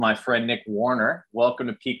my friend Nick Warner. Welcome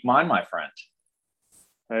to Peak Mind, my friend.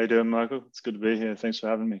 How you doing, Michael? It's good to be here. Thanks for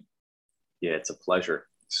having me. Yeah, it's a pleasure.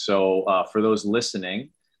 So for those listening,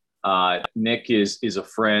 Nick is a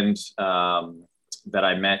friend that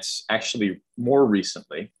I met actually more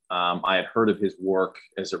recently. I had heard of his work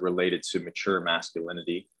as it related to mature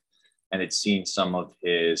masculinity, and had seen some of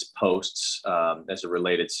his posts as it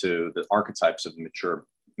related to the archetypes of mature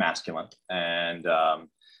masculine, and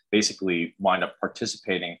basically wind up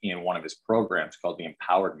participating in one of his programs called the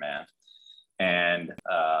Empowered Man. And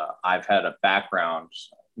I've had a background,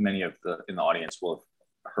 many of in the audience will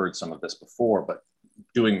have heard some of this before, but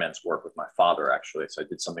doing men's work with my father, actually. So I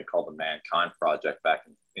did something called the Mankind Project back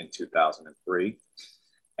in 2003,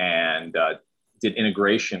 and did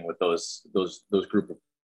integration with those group of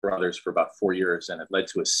brothers for about 4 years. And it led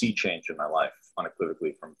to a sea change in my life,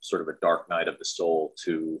 unequivocally, from sort of a dark night of the soul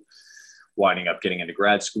to winding up getting into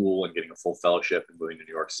grad school and getting a full fellowship and moving to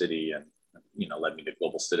New York City, and led me to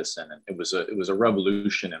Global Citizen. And it was a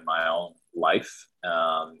revolution in my own life.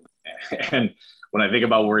 And when I think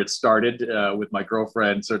about where it started, with my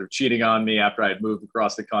girlfriend sort of cheating on me after I had moved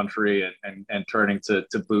across the country, and turning to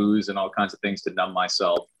booze and all kinds of things to numb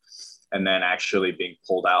myself, and then actually being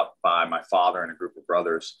pulled out by my father and a group of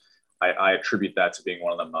brothers, I attribute that to being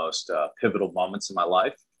one of the most pivotal moments in my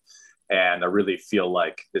life. And I really feel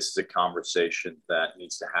like this is a conversation that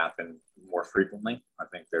needs to happen more frequently. I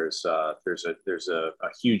think there's a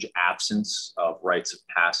huge absence of rites of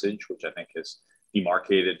passage, which I think has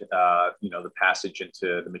demarcated the passage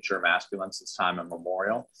into the mature masculine since time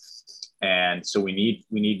immemorial. And so we need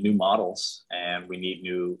new models, and we need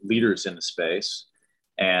new leaders in the space.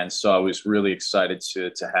 And so I was really excited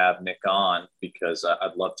to have Nick on, because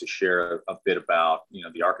I'd love to share a bit about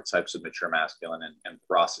the archetypes of mature masculine and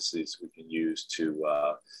processes we can use to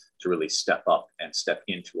really step up and step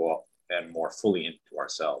into and more fully into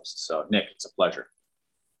ourselves. So Nick, it's a pleasure.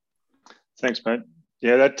 Thanks, mate.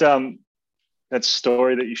 Yeah, that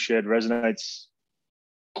story that you shared resonates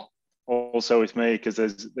also with me, because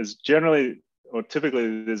there's generally, or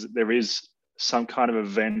typically, there is some kind of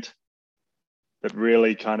event that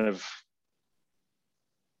really kind of,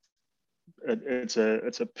 it's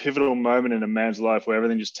a pivotal moment in a man's life where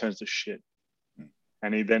everything just turns to shit,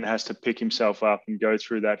 and he then has to pick himself up and go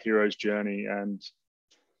through that hero's journey. And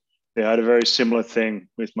yeah, I had a very similar thing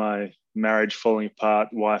with my marriage falling apart,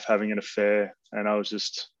 wife having an affair, and I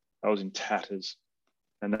was in tatters.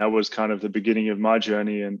 And that was kind of the beginning of my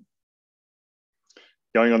journey. And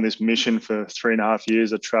going on this mission for 3.5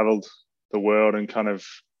 years, I traveled the world and kind of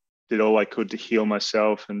did all I could to heal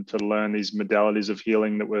myself and to learn these modalities of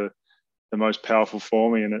healing that were the most powerful for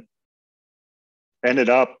me. And it ended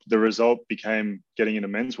up, the result became getting into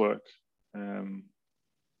men's work.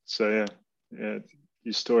 So yeah,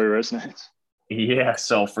 your story resonates. Yeah.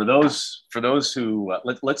 So for those who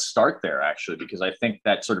let's start there, actually, because I think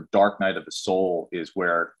that sort of dark night of the soul is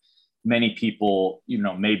where many people,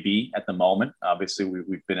 may be at the moment. Obviously,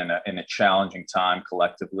 we've been in a challenging time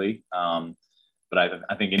collectively. But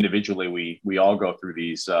I think individually we all go through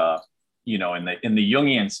these, in the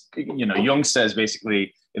Jungian, Jung says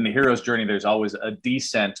basically in the hero's journey, there's always a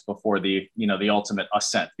descent before the ultimate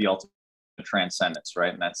ascent, the ultimate transcendence,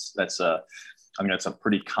 right? And that's a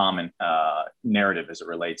pretty common narrative as it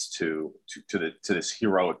relates to this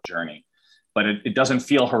heroic journey. But it doesn't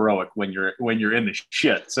feel heroic when you're in the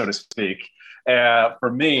shit, so to speak.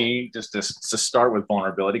 For me, just to start with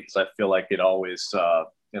vulnerability, because I feel like it always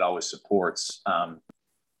supports.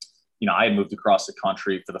 I had moved across the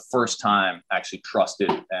country for the first time, actually trusted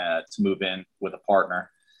to move in with a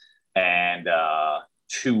partner. And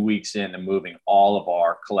 2 weeks into moving all of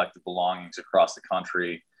our collective belongings across the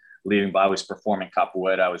country, I was performing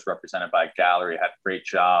capoeira. I was represented by a gallery, had a great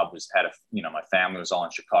job, my family was all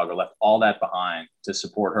in Chicago, left all that behind to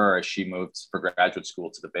support her as she moved for graduate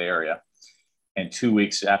school to the Bay Area. And 2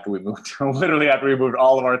 weeks after we moved, literally after we moved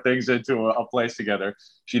all of our things into a place together,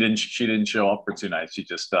 she didn't show up for 2 nights. She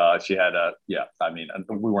just, we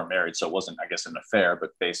weren't married, so it wasn't, I guess, an affair,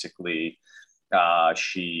 but basically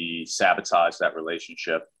she sabotaged that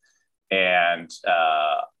relationship. And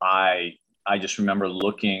I just remember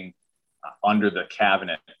looking under the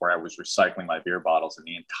cabinet where I was recycling my beer bottles, and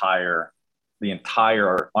the entire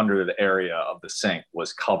under the area of the sink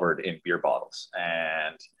was covered in beer bottles.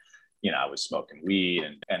 And I was smoking weed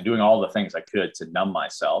and doing all the things I could to numb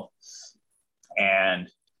myself. And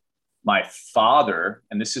my father,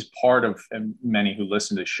 and this is part of, and many who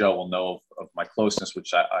listen to the show will know of my closeness,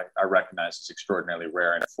 which I recognize is extraordinarily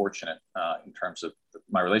rare and fortunate in terms of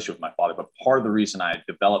my relationship with my father. But part of the reason I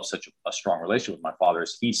developed such a strong relationship with my father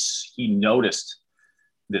is he noticed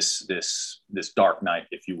this dark night,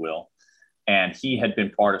 if you will. And he had been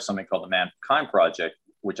part of something called the Mankind Project,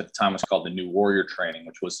 which at the time was called the New Warrior Training,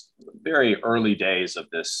 which was very early days of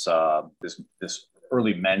this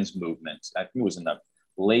early men's movement. I think it was in the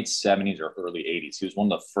late 70s or early 80s. He was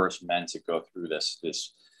one of the first men to go through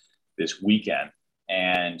this weekend.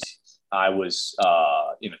 And I was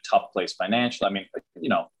in a tough place financially. I mean,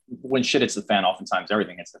 when shit hits the fan, oftentimes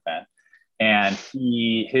everything hits the fan. And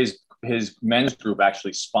his men's group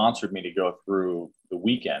actually sponsored me to go through the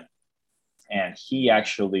weekend. And he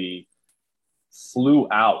actually flew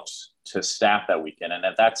out to staff that weekend. And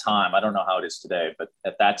at that time, I don't know how it is today, but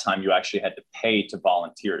at that time, you actually had to pay to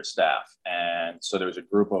volunteer to staff. And so there was a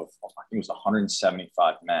group of, I think it was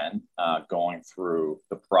 175 men going through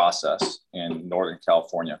the process in Northern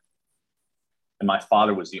California. And my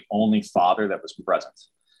father was the only father that was present.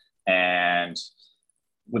 And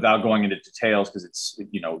without going into details, because it's,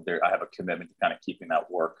 I have a commitment to kind of keeping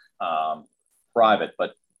that work private,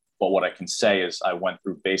 but what I can say is I went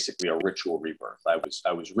through basically a ritual rebirth. I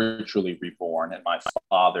was ritually reborn, and my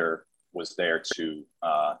father was there to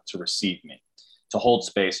receive me, to hold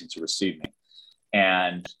space and to receive me.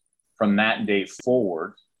 And from that day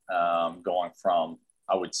forward, going from,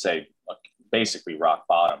 I would say, basically rock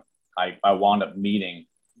bottom, I wound up meeting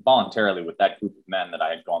voluntarily with that group of men that I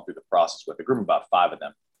had gone through the process with, a group of about 5 of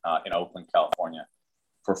them in Oakland, California,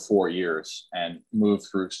 for 4 years, and moved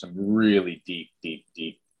through some really deep,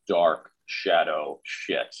 dark shadow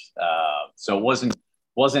shit. So it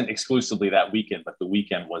wasn't exclusively that weekend, but the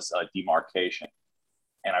weekend was a demarcation.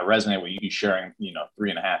 And I resonate with you sharing,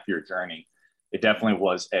 3.5-year journey. It definitely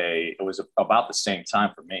was about the same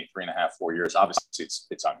time for me, 3.5, 4 years. Obviously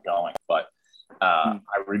it's ongoing, but I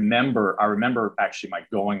remember actually my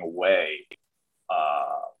going away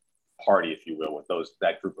party, if you will, with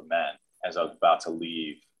that group of men as I was about to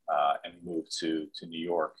leave and move to New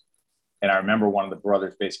York. And I remember one of the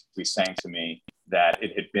brothers basically saying to me that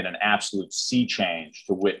it had been an absolute sea change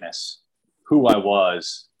to witness who I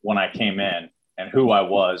was when I came in and who I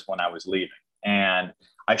was when I was leaving. And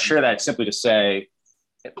I share that simply to say,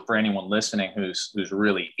 for anyone listening who's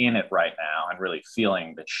really in it right now and really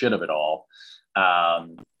feeling the shit of it all,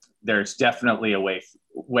 there's definitely a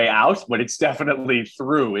way out, but it's definitely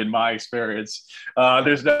through, in my experience.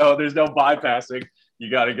 There's no bypassing. You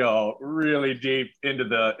got to go really deep into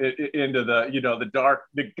the the dark,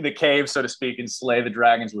 the cave, so to speak, and slay the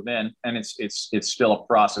dragons within. And it's still a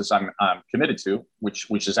process I'm committed to,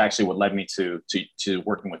 which is actually what led me to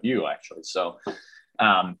working with you, actually. So,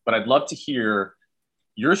 but I'd love to hear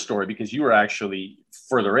your story, because you were actually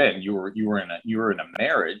further in. You were in a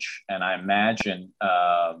marriage, and I imagine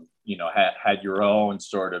had your own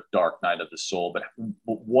sort of dark night of the soul. But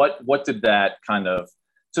what did that kind of,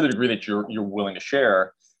 to the degree that you're willing to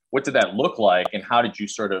share, what did that look like, and how did you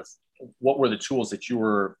what were the tools that you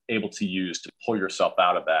were able to use to pull yourself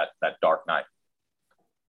out of that dark night?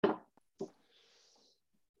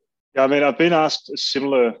 Yeah, I mean, I've been asked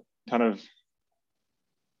similar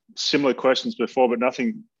questions before, but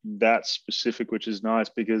nothing that specific, which is nice,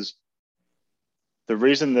 because the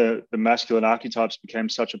reason the masculine archetypes became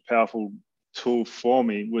such a powerful tool for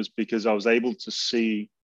me was because I was able to see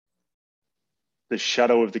the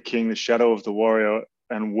shadow of the king, the shadow of the warrior,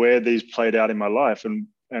 and where these played out in my life.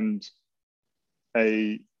 And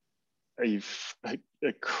a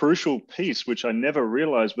crucial piece, which I never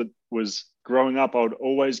realized, but was growing up, I would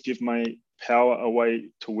always give my power away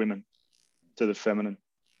to women, to the feminine.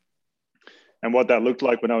 And what that looked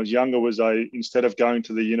like when I was younger was instead of going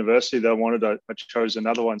to the university that I wanted, I chose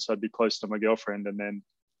another one so I'd be close to my girlfriend. And then,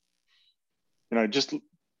 just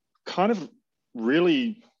kind of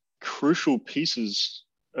really crucial pieces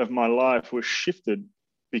of my life were shifted,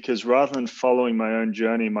 because rather than following my own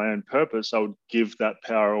journey, my own purpose, I would give that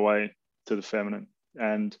power away to the feminine.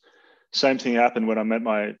 And same thing happened when I met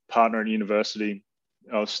my partner at university.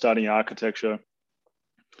 I was studying architecture.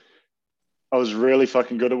 I was really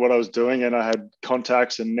fucking good at what I was doing, and I had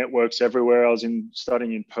contacts and networks everywhere. I was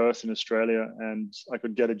studying in Perth in Australia, and I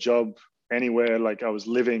could get a job anywhere. Like I was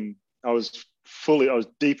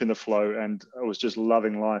deep in the flow, and I was just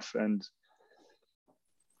loving life. And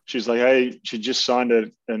she's like, hey, she just signed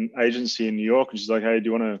an agency in New York, and she's like, hey, do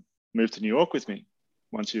you want to move to New York with me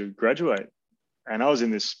once you graduate? And I was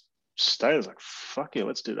in this state. I was like, fuck yeah,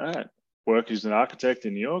 let's do that. Work as an architect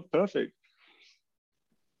in New York, perfect.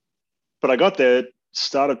 But I got there,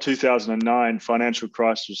 start of 2009, financial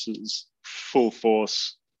crisis was full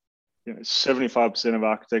force. 75% of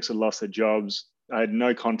architects had lost their jobs. I had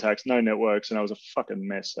no contacts, no networks, and I was a fucking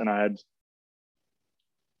mess. And I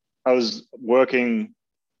was working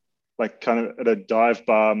like kind of at a dive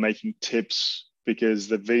bar, making tips because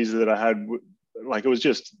the visa that I had, like, it was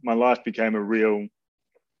just, my life became a real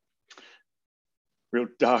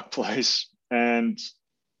dark place. And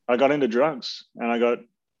I got into drugs, and I got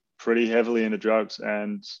pretty heavily into drugs.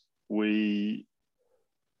 And we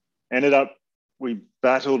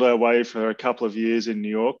battled our way for a couple of years in New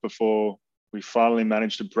York before we finally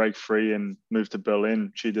managed to break free and move to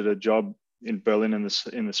Berlin. She did a job in Berlin in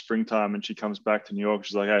the springtime, and she comes back to New York.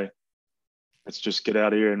 She's like, "Hey, let's just get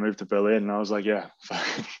out of here and move to Berlin." And I was like, "Yeah,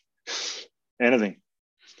 anything."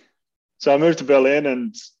 So I moved to Berlin,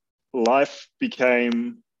 and life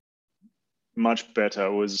became much better.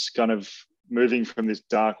 It was kind of moving from this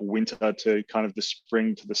dark winter to kind of the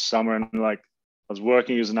spring to the summer. And like, I was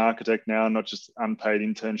working as an architect now, not just unpaid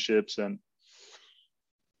internships.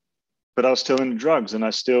 But I was still into drugs, and I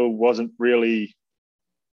still wasn't really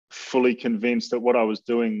fully convinced that what I was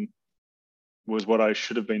doing was what I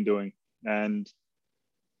should have been doing. And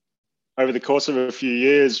over the course of a few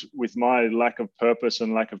years, with my lack of purpose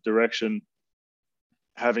and lack of direction,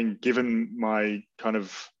 having given my kind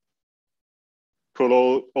of put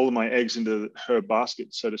all of my eggs into her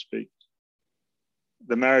basket, so to speak,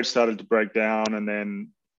 the marriage started to break down. And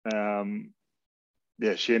then,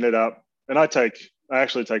 she ended up, and I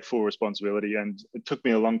actually take full responsibility. And it took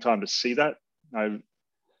me a long time to see that.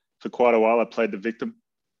 For quite a while, I played the victim.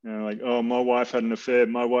 Like, oh, my wife had an affair.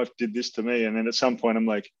 My wife did this to me. And then at some point, I'm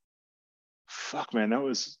like, fuck, man, that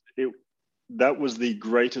was it. That was the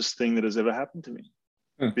greatest thing that has ever happened to me,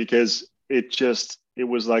 because it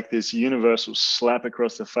was like this universal slap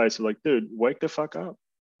across the face of like, dude, wake the fuck up.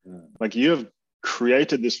 Like, you have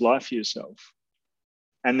created this life for yourself,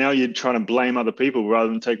 and now you're trying to blame other people rather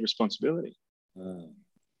than take responsibility.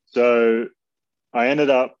 So I ended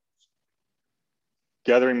up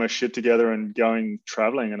gathering my shit together and going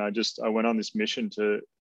traveling. And I went on this mission to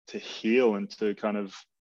heal and to kind of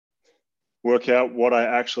work out what I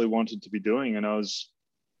actually wanted to be doing. And I was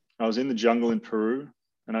in the jungle in Peru,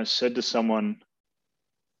 and I said to someone,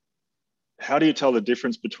 "How do you tell the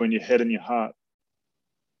difference between your head and your heart?"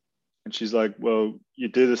 And she's like, "Well, you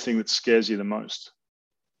do the thing that scares you the most."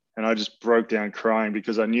 And I just broke down crying,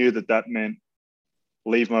 because I knew that meant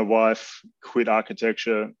leave my wife, quit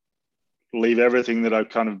architecture, leave everything that I've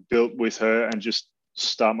kind of built with her, and just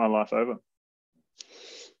start my life over.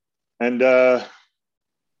 And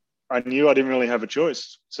I knew I didn't really have a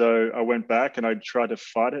choice. So I went back and I tried to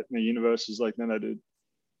fight it. And the universe is like, no, dude,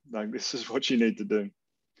 like, this is what you need to do.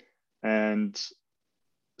 And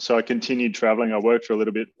so I continued traveling. I worked for a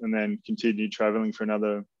little bit and then continued traveling for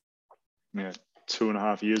another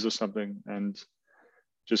 2.5 years or something, and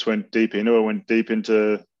just went deep into it, went deep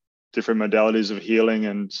into different modalities of healing,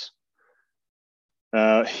 and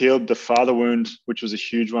healed the father wound, which was a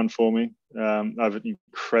huge one for me. I have an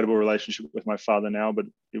incredible relationship with my father now, but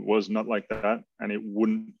it was not like that. And it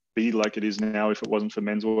wouldn't be like it is now if it wasn't for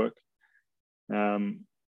men's work. So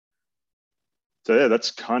yeah,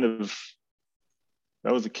 that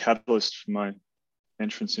was the catalyst for my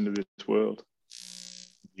entrance into this world.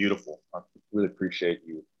 Beautiful. I really appreciate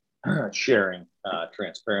you sharing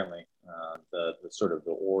transparently the sort of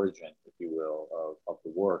the origin, if you will, of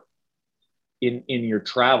the work. In your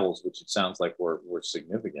travels, which it sounds like were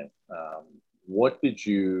significant, what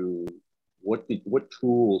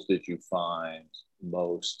tools did you find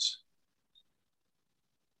most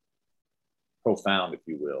profound, if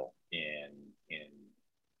you will, in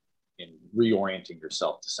reorienting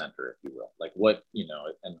yourself to center, if you will? Like, what,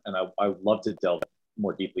 and I would love to delve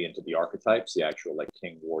more deeply into the archetypes, the actual like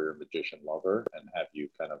king, warrior, magician, lover, and have you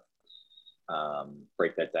kind of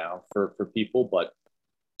break that down for people. But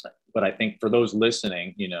I think for those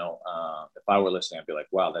listening, if I were listening, I'd be like,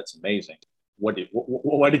 wow, that's amazing. What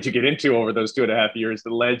did you get into over those 2.5 years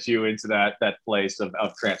that led you into that place of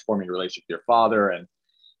transforming your relationship with your father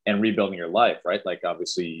and rebuilding your life, right? Like,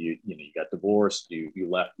 obviously you got divorced, you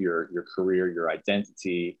left your career, your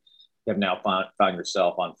identity, you have now found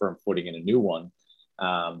yourself on firm footing in a new one.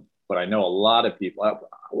 But I know a lot of people, I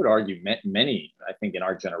would argue many, I think in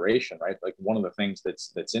our generation, right? Like, one of the things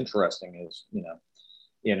that's interesting is,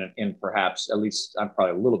 in perhaps, at least I'm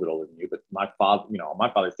probably a little bit older than you, but my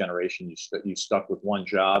father's generation, you stuck with one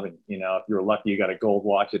job, and if you were lucky, you got a gold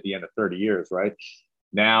watch at the end of 30 years, right?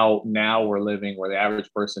 Now we're living where the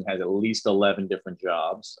average person has at least 11 different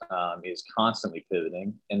jobs, is constantly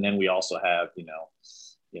pivoting, and then we also have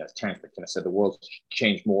as Terence McKenna said, the world's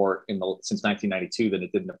changed more since 1992 than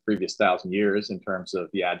it did in the previous 1,000 years in terms of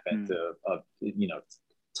the advent of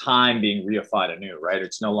time being reified anew, right?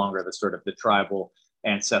 It's no longer the sort of the tribal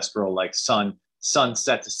ancestral, like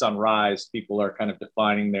sunset to sunrise. People are kind of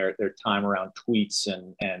defining their time around tweets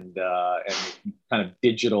and kind of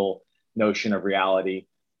digital notion of reality.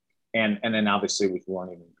 And then obviously we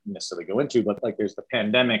won't even necessarily go into, but like there's the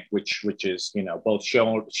pandemic, which is, you know, both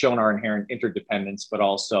shown our inherent interdependence, but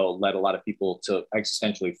also led a lot of people to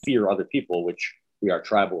existentially fear other people, which we are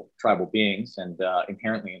tribal beings and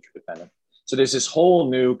inherently interdependent. So there's this whole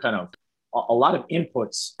new kind of a lot of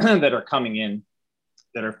inputs that are coming in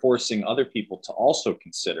that are forcing other people to also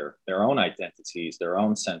consider their own identities, their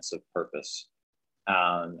own sense of purpose.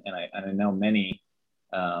 And I know many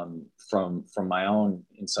from my own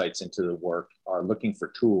insights into the work are looking for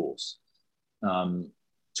tools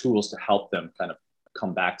to help them kind of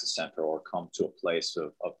come back to center or come to a place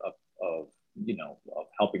of you know, of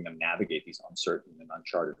helping them navigate these uncertain and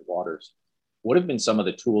uncharted waters. What have been some of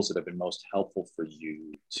the tools that have been most helpful for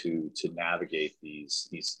you to navigate these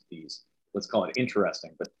let's call it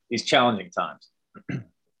interesting, but these challenging times?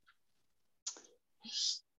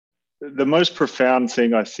 The most profound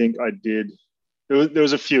thing I think I did, there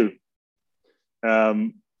was a few.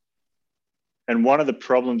 And one of the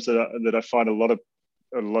problems that I find a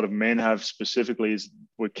lot of men have specifically is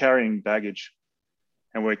we're carrying baggage,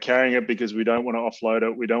 and we're carrying it because we don't want to offload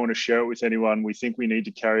it. We don't want to share it with anyone. We think we need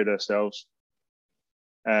to carry it ourselves.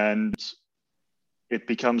 And it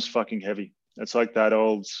becomes fucking heavy. It's like that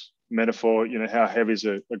old metaphor, you know, how heavy is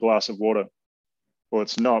a glass of water? Well,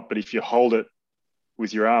 it's not, but if you hold it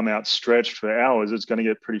with your arm outstretched for hours, it's going to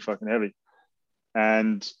get pretty fucking heavy.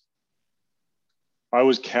 And I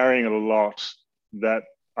was carrying a lot that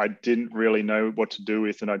I didn't really know what to do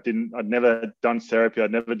with. And I'd never done therapy.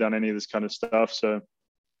 I'd never done any of this kind of stuff. So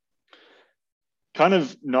kind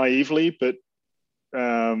of naively, but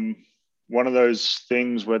one of those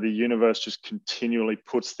things where the universe just continually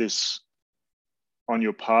puts this on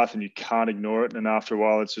your path and you can't ignore it. And after a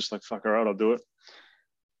while, it's just like, fuck, all right, I'll do it.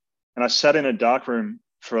 And I sat in a dark room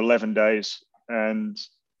for 11 days, and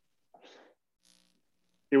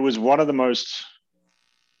it was one of the most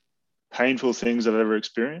painful things I've ever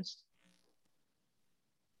experienced,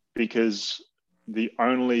 because the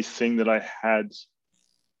only thing that I had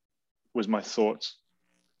was my thoughts.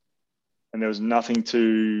 And there was nothing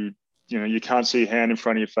to, you know, you can't see a hand in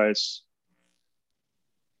front of your face.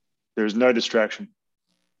 There's no distraction.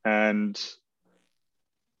 And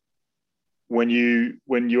when you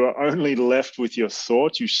are only left with your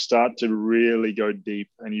thoughts, you start to really go deep,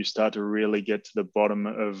 and you start to really get to the bottom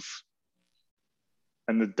of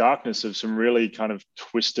and the darkness of some really kind of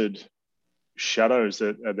twisted shadows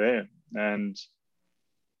that are there. And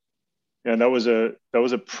that was a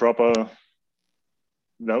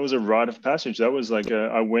rite of passage. That was like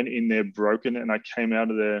I went in there broken, and I came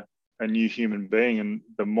out of there a new human being. And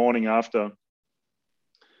the morning after,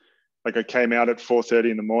 like I came out at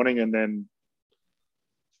 4:30 in the morning, and then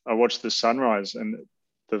I watched the sunrise, and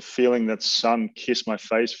the feeling that sun kissed my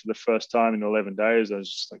face for the first time in 11 days, I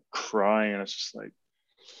was just like crying, and it's just like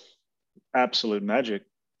absolute magic.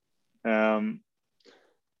 But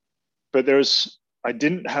I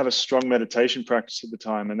didn't have a strong meditation practice at the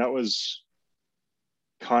time, and that was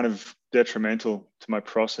kind of detrimental to my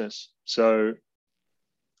process. So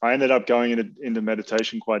I ended up going into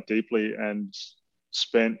meditation quite deeply, and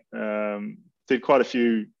did quite a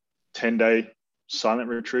few 10-day silent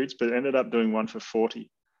retreats, but ended up doing one for 40.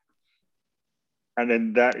 And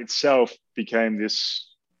then that itself became this,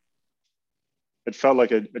 it felt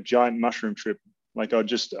like a giant mushroom trip. Like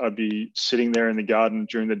I'd be sitting there in the garden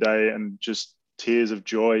during the day, and just tears of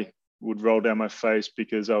joy would roll down my face,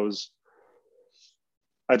 because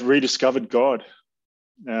I'd rediscovered God.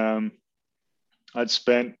 I'd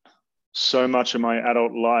spent so much of my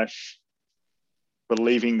adult life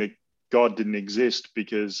believing that God didn't exist,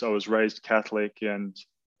 because I was raised Catholic, and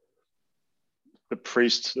the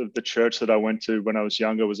priest of the church that I went to when I was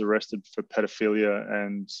younger was arrested for pedophilia,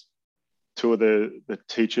 and two of the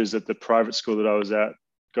teachers at the private school that I was at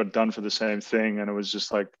got done for the same thing. And it was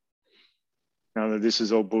just like, no, this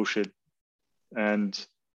is all bullshit. And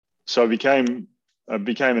so I became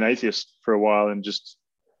an atheist for a while, and just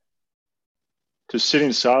to sit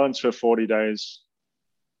in silence for 40 days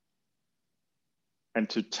and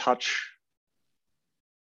to touch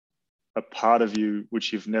a part of you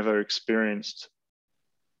which you've never experienced,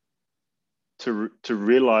 to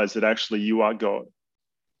realize that actually you are God,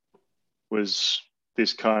 was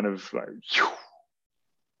this kind of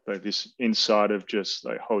like this inside of just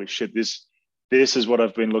like, holy shit, this is what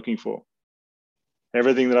I've been looking for.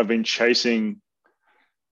 Everything that I've been chasing,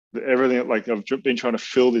 everything, like I've been trying to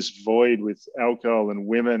fill this void with alcohol and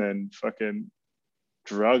women and fucking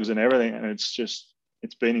drugs and everything, and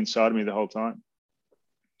it's been inside of me the whole time.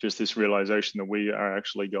 Just this realization that we are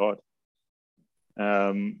actually God.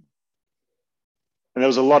 And there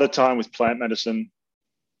was a lot of time with plant medicine.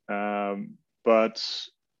 But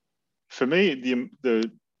for me,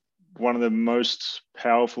 the one of the most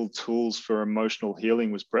powerful tools for emotional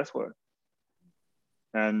healing was breathwork.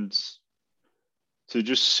 And to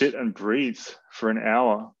just sit and breathe for an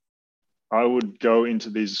hour, I would go into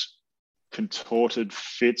these contorted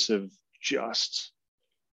fits of just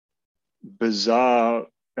bizarre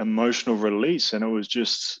emotional release. And it was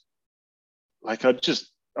just like, I'd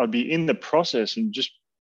be in the process and just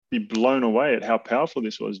be blown away at how powerful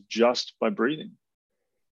this was just by breathing.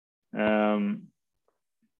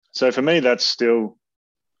 So for me, that's still,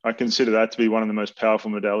 I consider that to be one of the most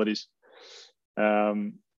powerful modalities.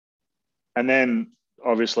 And then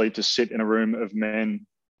obviously to sit in a room of men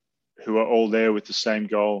who are all there with the same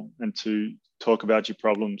goal and to talk about your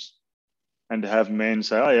problems and to have men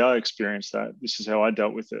say, oh yeah, I experienced that. This is how I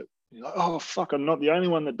dealt with it. You're like, oh fuck, I'm not the only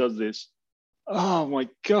one that does this. Oh my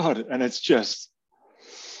God. And it's just,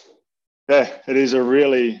 yeah, it is a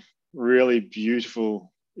really, really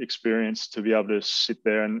beautiful experience to be able to sit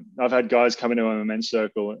there. And I've had guys come into my men's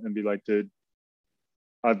circle and be like, dude,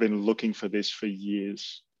 I've been looking for this for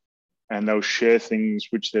years. And they'll share things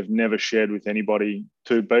which they've never shared with anybody,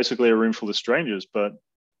 to basically a room full of strangers. But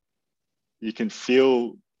you can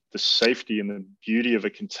feel the safety and the beauty of a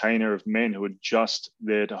container of men who are just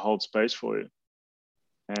there to hold space for you.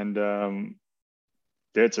 And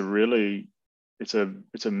yeah,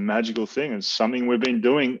 it's a magical thing. It's something we've been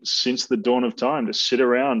doing since the dawn of time, to sit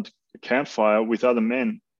around a campfire with other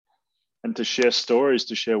men and to share stories,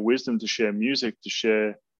 to share wisdom, to share music, to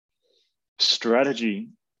share strategy.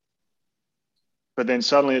 But then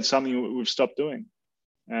suddenly it's something we've stopped doing.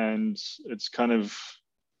 And it's kind of,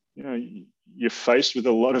 you know, you're faced with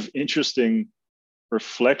a lot of interesting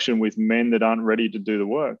reflection with men that aren't ready to do the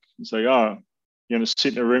work. It's like, oh, you're going to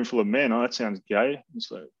sit in a room full of men. Oh, that sounds gay.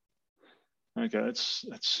 It's like, okay,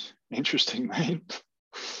 that's interesting, mate.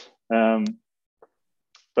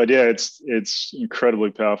 But yeah, it's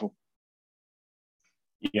incredibly powerful.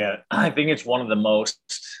 Yeah, I think it's one of the most,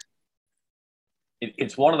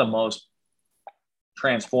 it's one of the most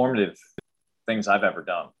transformative things I've ever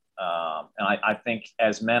done. And I think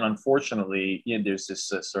as men, unfortunately, you know, there's this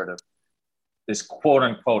sort of this quote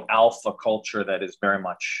unquote alpha culture that is very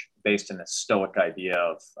much based in a stoic idea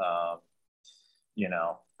of, you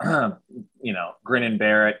know, grin and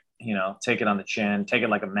bear it, you know, take it on the chin, take it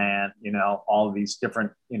like a man, you know, all of these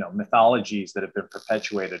different, you know, mythologies that have been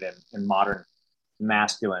perpetuated in modern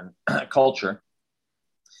masculine culture.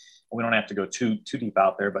 We don't have to go too deep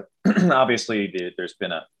out there, but obviously there's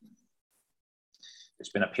been a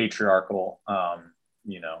patriarchal,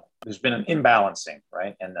 you know, there's been an imbalancing,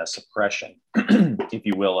 right, and the suppression, if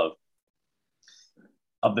you will,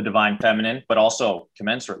 of the divine feminine, but also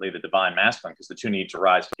commensurately the divine masculine, because the two need to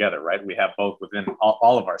rise together, right? We have both within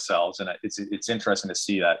all of ourselves, and it's interesting to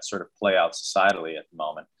see that sort of play out societally at the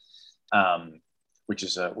moment, which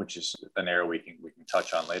is an area we can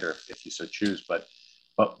touch on later if you so choose. But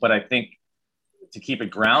I think to keep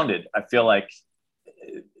it grounded, I feel like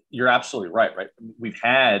you're absolutely right. We've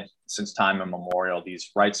had since time immemorial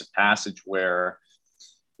these rites of passage where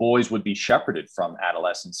boys would be shepherded from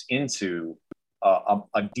adolescence into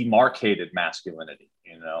a demarcated masculinity.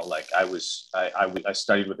 You know, like I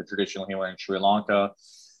studied with a traditional healer in Sri Lanka,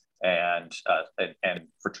 and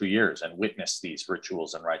for 2 years, and witnessed these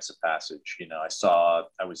rituals and rites of passage. You know,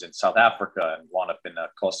 I was in South Africa and wound up in a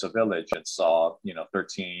Xhosa village and saw, you know,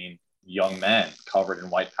 13 young men covered in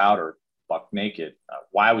white powder, buck naked.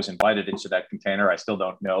 Why I was invited into that container, I still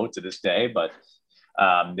don't know to this day, but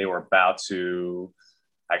they were about to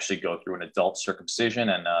actually go through an adult circumcision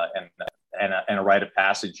and a rite of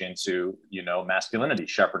passage into, you know, masculinity,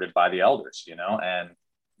 shepherded by the elders, you know,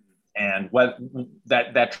 and what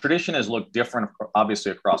that tradition has looked different,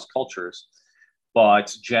 obviously, across cultures,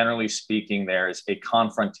 but generally speaking, there is a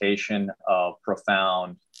confrontation of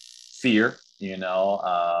profound fear, you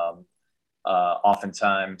know,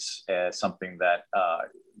 oftentimes something that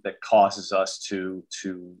causes us to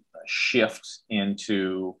shift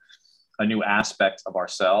into a new aspect of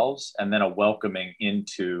ourselves, and then a welcoming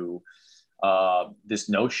into this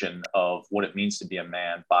notion of what it means to be a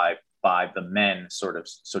man by the men, sort of,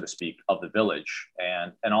 so to speak, of the village.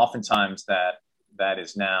 And oftentimes that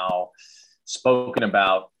is now spoken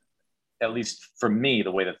about, at least for me,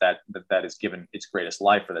 the way that is given its greatest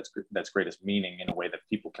life, or that's greatest meaning, in a way that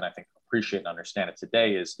people can, I think, appreciate and understand it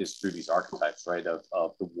today, is through these archetypes, right,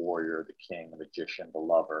 of the warrior, the king, the magician, the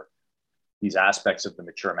lover, these aspects of the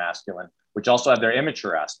mature masculine, which also have their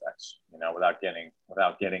immature aspects, you know, without getting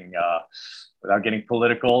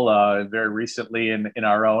political. Very recently in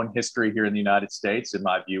our own history here in the United States, in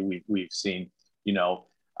my view, we've seen, you know,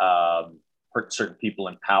 certain people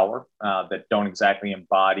in power that don't exactly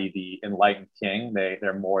embody the enlightened king.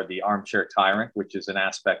 They're more the armchair tyrant, which is an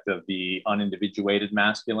aspect of the unindividuated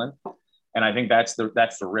masculine. And I think that's the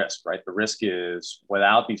risk, right? The risk is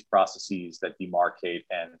without these processes that demarcate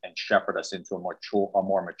and shepherd us into a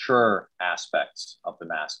more mature aspects of the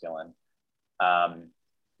masculine,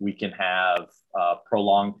 we can have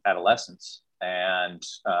prolonged adolescence, and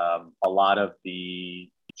a lot of the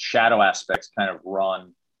shadow aspects kind of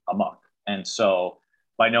run amok. And so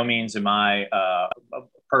by no means am I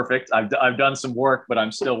perfect. I've done some work, but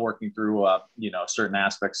I'm still working through certain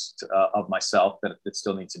aspects of myself that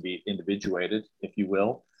still need to be individuated, if you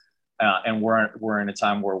will. And we're in a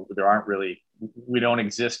time where we don't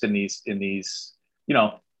exist in these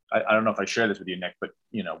I don't know if I share this with you, Nick, but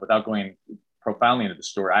without going profoundly into the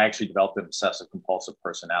story, I actually developed an obsessive compulsive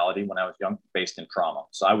personality when I was young, based in trauma.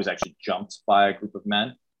 So I was actually jumped by a group of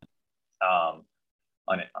men.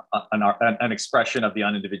 An expression of the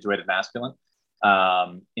unindividuated masculine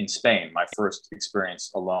in Spain, my first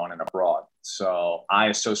experience alone and abroad. So I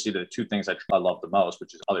associated the two things I love the most,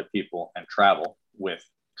 which is other people and travel, with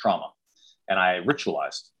trauma. And I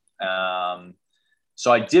ritualized.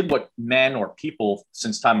 So I did what men or people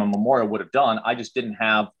since time immemorial would have done. I just didn't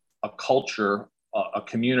have a culture, a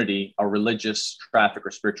community, a religious traffic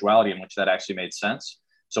or spirituality in which that actually made sense.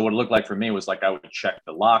 So what it looked like for me was like I would check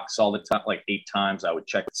the locks all the time, like 8 times. I would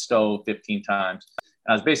check the stove 15 times.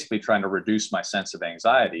 And I was basically trying to reduce my sense of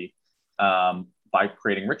anxiety by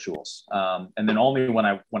creating rituals. And then only when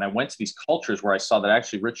I went to these cultures where I saw that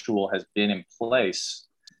actually ritual has been in place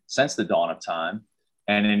since the dawn of time.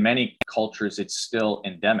 And in many cultures, it's still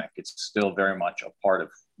endemic. It's still very much a part of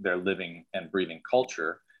their living and breathing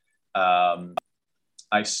culture.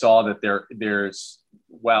 I saw that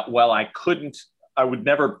I would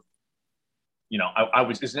never,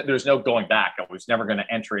 there's no going back. I was never going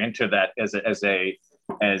to enter into that I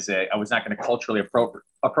was not going to culturally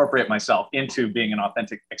appropriate myself into being an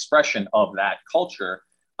authentic expression of that culture.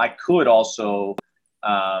 I could also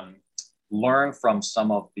learn from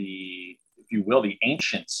some of the, if you will, the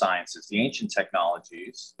ancient sciences, the ancient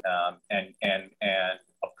technologies, and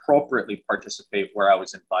appropriately participate where I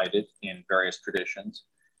was invited in various traditions,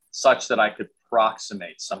 such that I could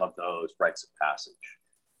approximate some of those rites of passage,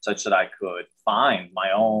 such that I could find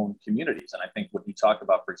my own communities. And I think what you talk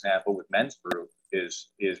about, for example, with Men's Group is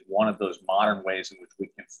one of those modern ways in which we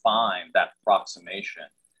can find that approximation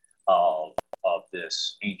of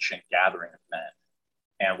this ancient gathering of men.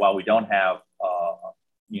 And while we don't have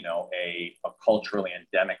a culturally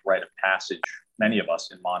endemic rite of passage, many of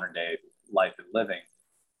us in modern day life and living,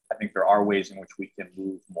 I think there are ways in which we can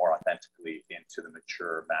move more authentically into the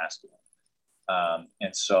mature masculine.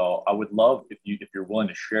 And so I would love if you're willing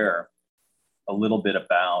to share a little bit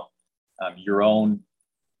about your own,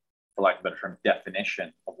 for lack of a better term,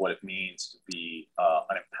 definition of what it means to be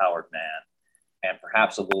an empowered man, and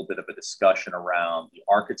perhaps a little bit of a discussion around the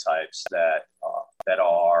archetypes that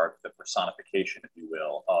are the personification, if you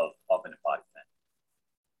will, of an embodied man.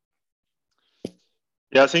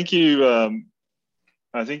 Yeah,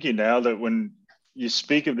 I think you nailed it when you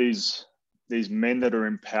speak of these men that are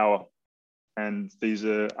in power, and these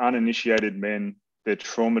are uninitiated men, they're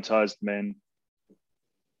traumatized men,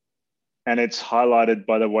 and it's highlighted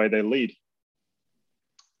by the way they lead.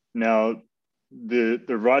 Now, the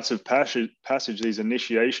rites of passage, these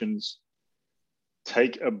initiations,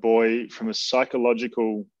 take a boy from a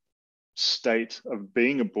psychological state of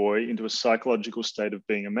being a boy into a psychological state of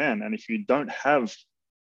being a man. And if you don't have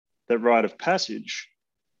that rite of passage,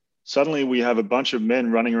 suddenly we have a bunch of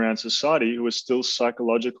men running around society who are still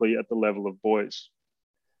psychologically at the level of boys.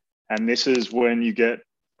 And this is when you get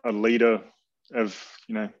a leader of,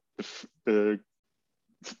 the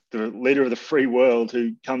leader of the free world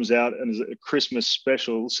who comes out and as a Christmas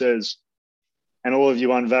special says, and all of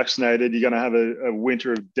you unvaccinated, you're going to have a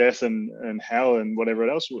winter of death and hell and whatever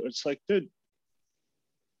else. It's like, dude,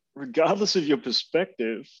 regardless of your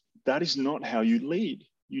perspective, that is not how you lead.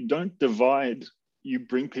 You don't divide, you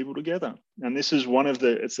bring people together. And this is one of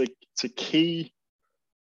it's a key,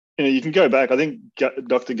 you can go back. I think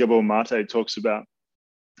Dr. Gabor Mate talks about,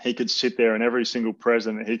 he could sit there and every single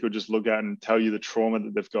president, he could just look at and tell you the trauma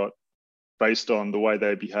that they've got based on the way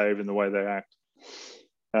they behave and the way they act.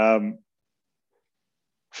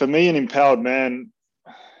 For me, an empowered man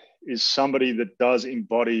is somebody that does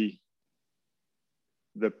embody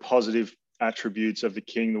the positive attributes of the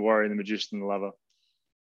king, the warrior, the magician, the lover.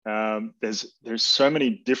 There's so many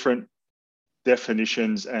different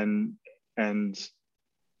definitions, and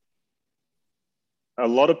a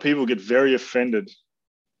lot of people get very offended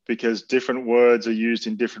because different words are used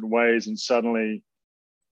in different ways, and suddenly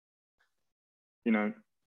you know,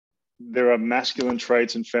 there are masculine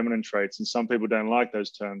traits and feminine traits, and some people don't like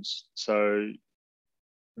those terms. So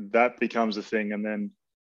that becomes a thing. And then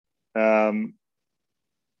I'm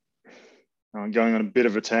going on a bit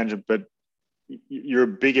of a tangent, but you're a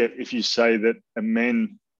bigot if you say that a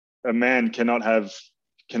man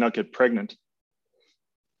cannot get pregnant.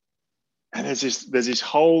 And there's this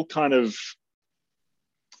whole kind of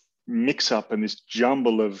mix up and this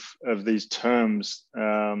jumble of these terms.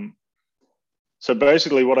 So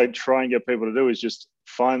basically what I try and get people to do is just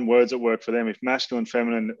find words that work for them. If masculine,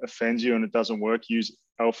 feminine offends you and it doesn't work, use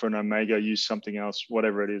alpha and omega, use something else,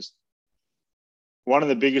 whatever it is. One of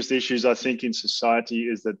the biggest issues I think in society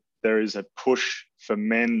is that there is a push for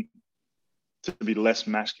men to be less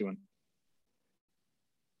masculine.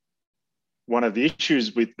 One of the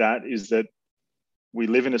issues with that is that we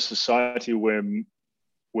live in a society where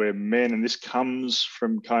men, and this comes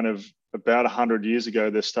from kind of about 100 years ago,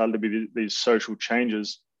 there started to be these social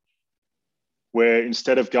changes where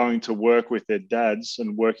instead of going to work with their dads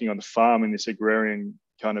and working on the farm in this agrarian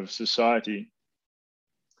kind of society,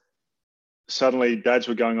 suddenly dads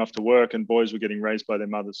were going off to work and boys were getting raised by their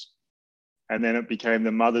mothers. And then it became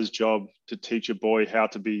the mother's job to teach a boy how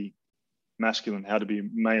to be masculine, how to be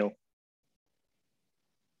male.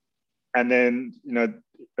 And then, you know,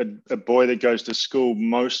 a boy that goes to school,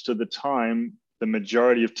 most of the time, the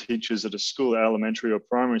majority of teachers at a school, elementary or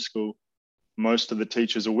primary school, most of the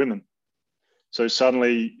teachers are women. So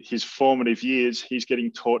suddenly his formative years, he's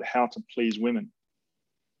getting taught how to please women.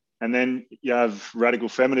 And then you have radical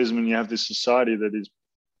feminism and you have this society that is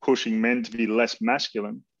pushing men to be less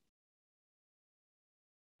masculine.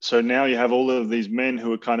 So now you have all of these men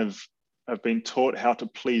who are kind of have been taught how to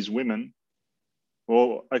please women.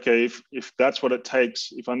 Well, okay, if that's what it takes,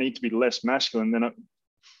 if I need to be less masculine, then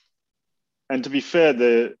and to be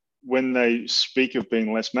fair, when they speak of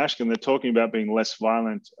being less masculine, they're talking about being less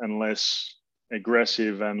violent and less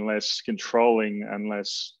aggressive and less controlling and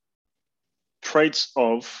less traits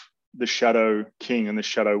of the shadow king and the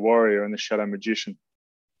shadow warrior and the shadow magician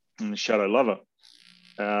and the shadow lover.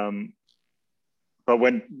 But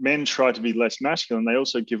when men try to be less masculine, they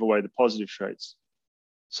also give away the positive traits.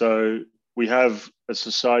 So we have a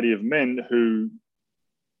society of men who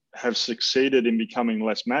have succeeded in becoming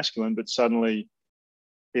less masculine, but suddenly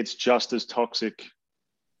it's just as toxic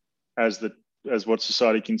as what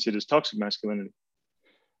society considers toxic masculinity.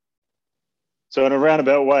 So in a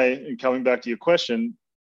roundabout way, and coming back to your question,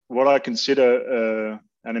 what I consider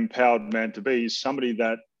an empowered man to be is somebody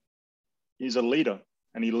that is a leader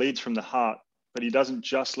and he leads from the heart, but he doesn't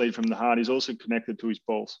just lead from the heart, he's also connected to his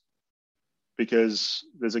balls. Because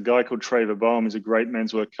there's a guy called Trevor Boehm, he's a great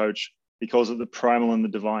men's work coach. He calls it the primal and the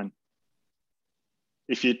divine.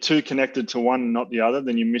 If you're too connected to one and not the other,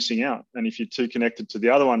 then you're missing out. And if you're too connected to the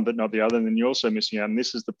other one but not the other, then you're also missing out. And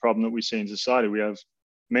this is the problem that we see in society. We have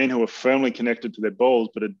men who are firmly connected to their balls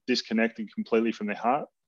but are disconnected completely from their heart,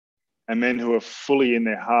 and men who are fully in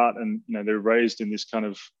their heart and they're raised in this kind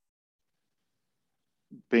of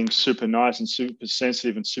being super nice and super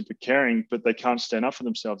sensitive and super caring, but they can't stand up for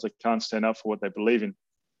themselves. They can't stand up for what they believe in.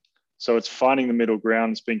 So it's finding the middle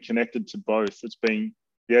ground. It's being connected to both. It's being,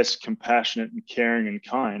 yes, compassionate and caring and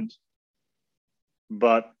kind,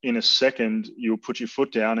 but in a second, you'll put your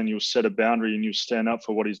foot down and you'll set a boundary and you'll stand up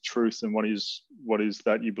for what is truth and what is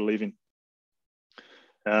that you believe in.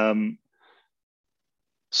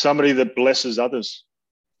 Somebody that blesses others.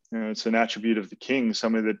 It's an attribute of the king,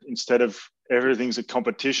 somebody that instead of everything's a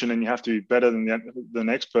competition and you have to be better than the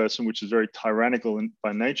next person, which is very tyrannical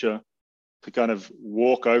by nature, to kind of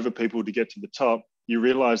walk over people to get to the top, you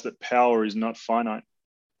realize that power is not finite.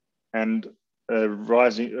 And a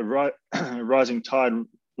rising tide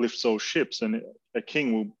lifts all ships, and a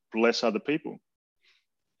king will bless other people.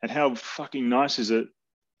 And how fucking nice is it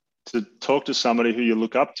to talk to somebody who you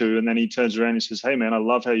look up to, and then he turns around and says, "Hey man, I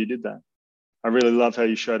love how you did that. I really love how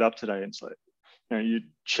you showed up today." And it's like, your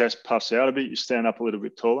chest puffs out a bit, you stand up a little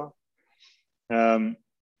bit taller. A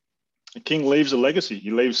king leaves a legacy.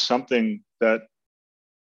 He leaves something that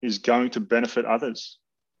is going to benefit others.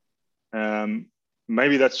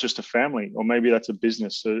 Maybe that's just a family, or maybe that's a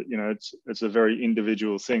business. So, it's a very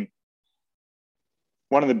individual thing.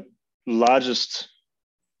 One of the largest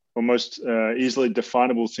or most easily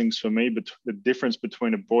definable things for me, but the difference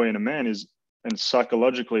between a boy and a man is, and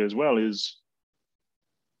psychologically as well, is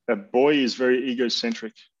a boy is very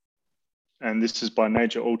egocentric. And this is by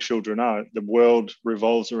nature, all children are. The world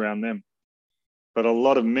revolves around them. But a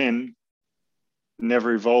lot of men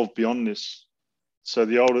never evolve beyond this. So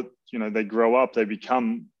the older, they grow up, they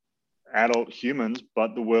become adult humans,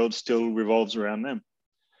 but the world still revolves around them.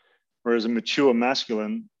 Whereas a mature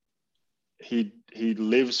masculine, he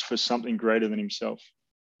lives for something greater than himself.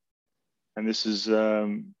 And this is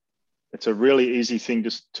it's a really easy thing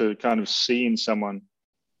just to kind of see in someone,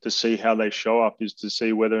 to see how they show up, is to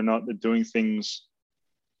see whether or not they're doing things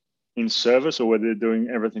in service or whether they're doing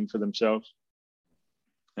everything for themselves.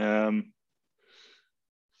 They're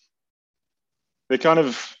kind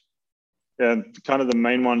of the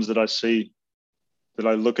main ones that I see, that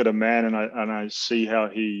I look at a man and I see how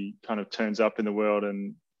he kind of turns up in the world,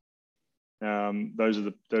 and those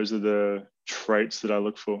are the traits that I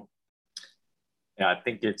look for. Yeah, I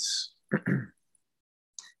think it's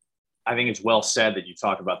well said that you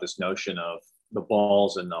talk about this notion of the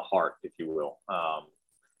balls and the heart, if you will,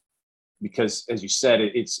 because as you said,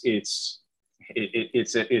 it's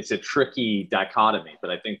a tricky dichotomy.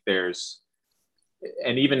 But I think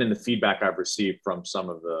and even in the feedback I've received from some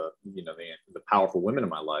of the powerful women in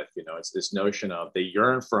my life, it's this notion of they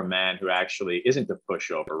yearn for a man who actually isn't a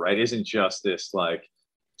pushover, right? Isn't just this like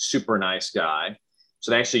super nice guy.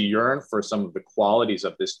 So they actually yearn for some of the qualities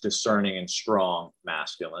of this discerning and strong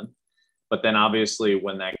masculine. But then obviously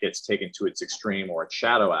when that gets taken to its extreme or its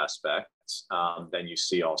shadow aspects, then you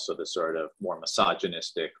see also the sort of more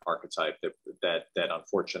misogynistic archetype that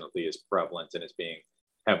unfortunately is prevalent and is being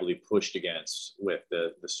heavily pushed against with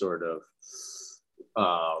the sort of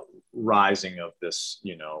rising of this,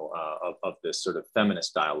 of this sort of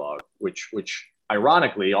feminist dialogue, which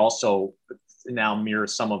ironically also now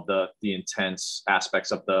mirrors some of the intense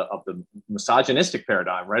aspects of the misogynistic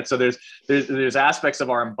paradigm, right? So there's aspects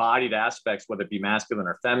of our embodied aspects, whether it be masculine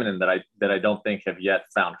or feminine, that I don't think have yet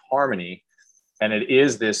found harmony. And it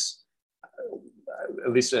is this,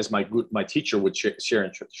 at least as my teacher would share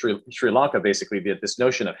in Sri Lanka, basically this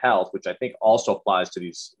notion of health, which I think also applies to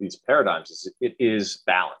these paradigms, it is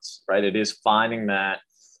balance, right? It is finding that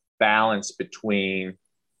balance between,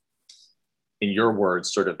 in your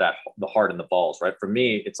words, sort of the heart and the balls, right? For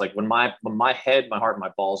me, it's like when my head, my heart, and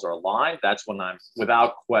my balls are aligned, that's when I'm,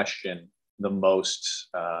 without question, the most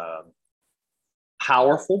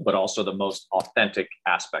powerful, but also the most authentic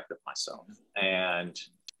aspect of myself. And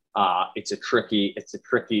it's a tricky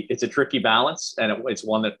balance, and it's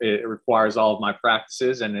one that it requires all of my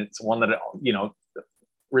practices, and it's one that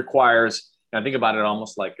requires. I think about it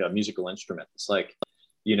almost like a musical instrument. It's like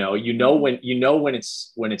when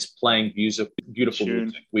it's playing beautiful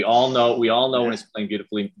music. We all know when it's playing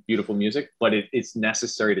beautiful music, but it's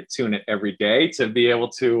necessary to tune it every day to be able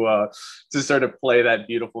to sort of play that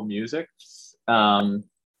beautiful music.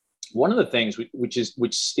 One of the things which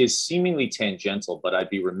is seemingly tangential, but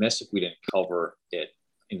I'd be remiss if we didn't cover it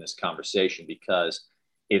in this conversation, because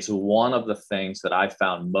it's one of the things that I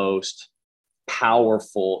found most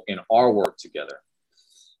powerful in our work together.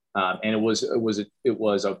 And it was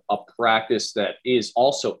a practice that is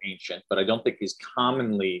also ancient, but I don't think is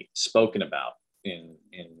commonly spoken about in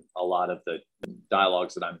a lot of the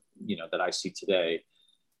dialogues that I see today,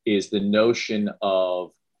 is the notion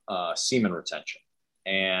of semen retention.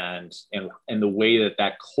 And the way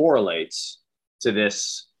that correlates to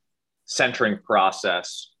this centering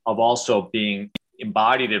process of also being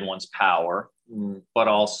embodied in one's power, but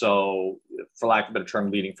also, for lack of a better term,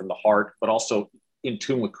 leading from the heart, but also in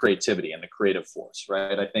tune with creativity and the creative force,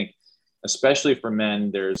 right? I think, especially for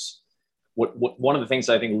men, there's one of the things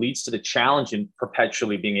I think leads to the challenge in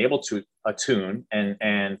perpetually being able to attune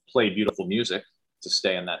and play beautiful music, to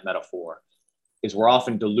stay in that metaphor, is we're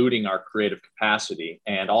often diluting our creative capacity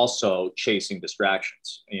and also chasing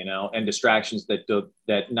distractions, and distractions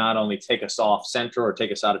that not only take us off center or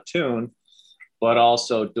take us out of tune, but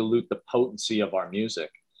also dilute the potency of our music.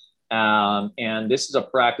 And this is a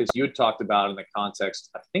practice you had talked about in the context,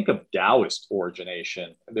 I think, of Taoist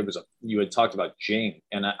origination. You had talked about Jing,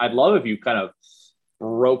 and I'd love if you kind of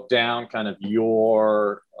broke down kind of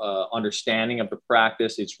your understanding of the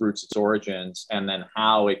practice, its roots, its origins, and then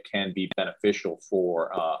how it can be beneficial for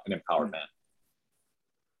an empowered man.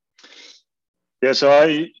 Yeah, so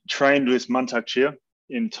I trained with Mantak Chia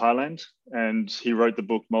in Thailand, and he wrote the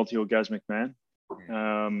book Multi-Orgasmic Man.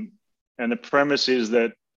 And the premise is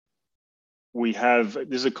that this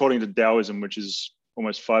is according to Taoism, which is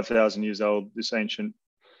almost 5,000 years old, this ancient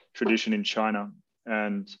tradition in China.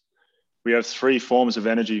 And we have three forms of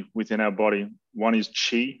energy within our body. One is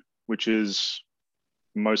qi, which is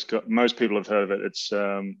most people have heard of it. It's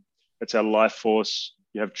our life force.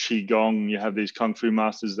 You have qi gong. You have these kung fu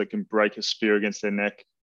masters that can break a spear against their neck.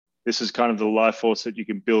 This is kind of the life force that you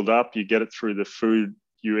can build up. You get it through the food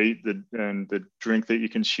you eat and the drink that you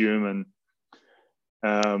consume,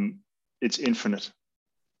 and it's infinite.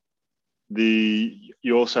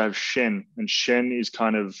 You also have Shen, and Shen is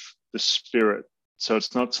kind of the spirit. So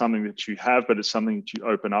it's not something that you have, but it's something that you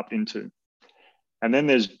open up into. And then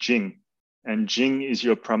there's Jing. And Jing is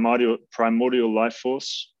your primordial life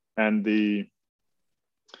force. And the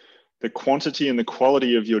quantity and the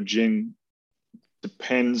quality of your Jing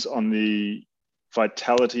depends on the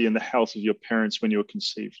vitality and the health of your parents when you were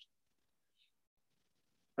conceived.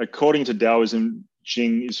 According to Taoism,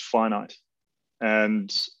 Jing is finite,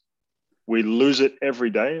 and we lose it every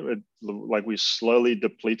day. Like we slowly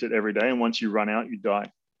deplete it every day, and once you run out, you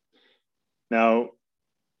die. Now,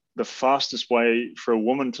 the fastest way for a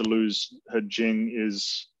woman to lose her Jing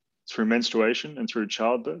is through menstruation and through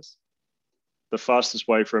childbirth. The fastest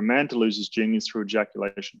way for a man to lose his Jing is through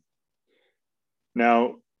ejaculation.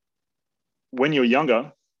 Now, when you're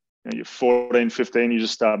younger, you're 14, 15, you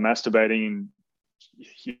just start masturbating, and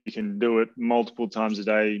you can do it multiple times a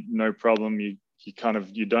day, no problem. You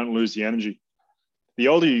don't lose the energy. The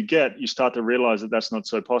older you get, you start to realize that that's not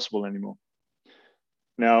so possible anymore.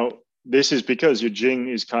 Now, this is because your Jing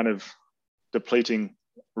is kind of depleting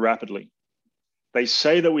rapidly. They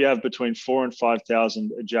say that we have between 4,000 and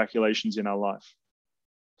 5,000 ejaculations in our life.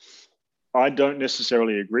 I don't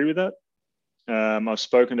necessarily agree with that. I've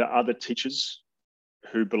spoken to other teachers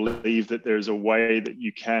who believe that there's a way that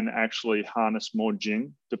you can actually harness more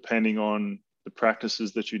Jing depending on the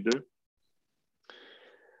practices that you do.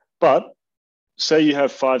 But say you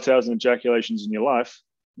have 5,000 ejaculations in your life,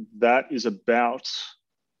 that is about,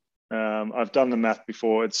 I've done the math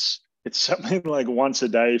before, it's something like once a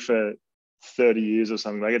day for 30 years or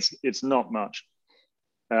something. Like it's not much.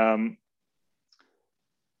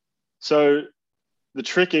 So the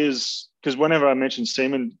trick is, because whenever I mention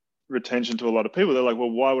semen retention to a lot of people, they're like,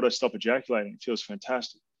 well, why would I stop ejaculating? It feels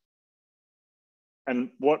fantastic.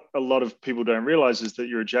 And what a lot of people don't realize is that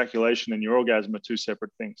your ejaculation and your orgasm are two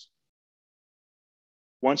separate things.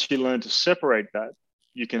 Once you learn to separate that,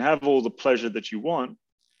 you can have all the pleasure that you want,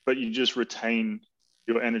 but you just retain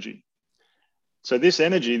your energy. So this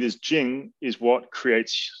energy, this Jing, is what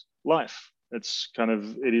creates life. It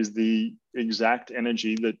is the exact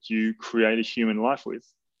energy that you create a human life with.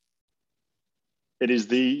 It is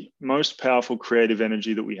the most powerful creative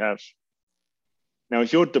energy that we have. Now,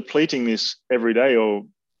 if you're depleting this every day or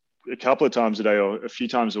a couple of times a day or a few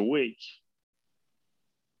times a week,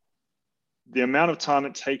 the amount of time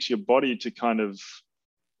it takes your body to kind of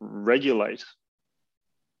regulate,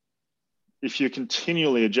 if you're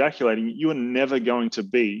continually ejaculating, you are never going to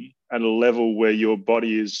be at a level where your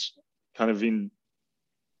body is kind of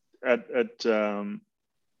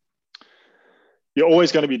you're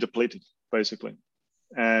always going to be depleted, basically.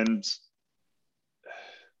 And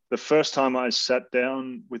the first time I sat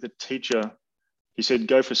down with a teacher, he said,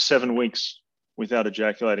 go for 7 weeks without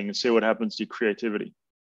ejaculating and see what happens to your creativity.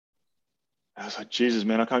 I was like, Jesus,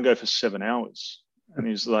 man, I can't go for 7 hours. And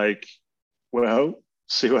he's like, well,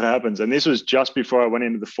 see what happens. And this was just before I went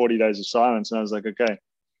into the 40 days of silence. And I was like, okay,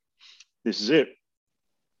 this is it.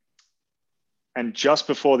 And just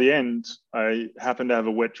before the end, I happened to have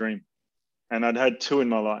a wet dream, and I'd had 2 in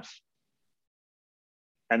my life.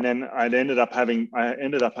 And then I ended up having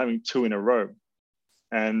 2 in a row.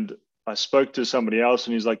 And I spoke to somebody else,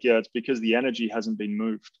 and he's like, yeah, it's because the energy hasn't been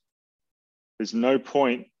moved. There's no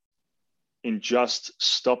point in just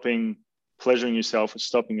stopping pleasuring yourself or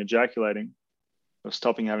stopping ejaculating or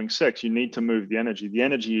stopping having sex. You need to move the energy. The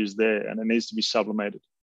energy is there, and it needs to be sublimated.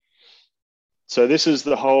 So this is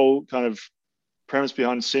the whole kind of premise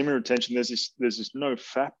behind semen retention. There's this no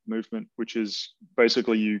fap movement, which is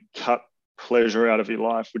basically you cut pleasure out of your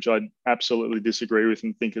life, which I absolutely disagree with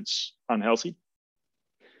and think it's unhealthy.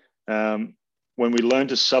 When we learn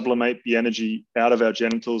to sublimate the energy out of our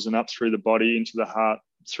genitals and up through the body, into the heart,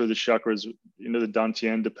 through the chakras, into the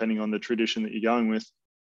dantian, depending on the tradition that you're going with,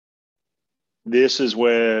 this is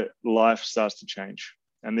where life starts to change.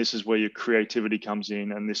 And this is where your creativity comes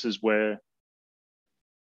in. And this is where,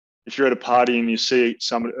 if you're at a party and you see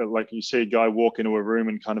somebody, like you see a guy walk into a room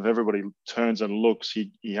and kind of everybody turns and looks,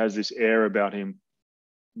 he has this air about him.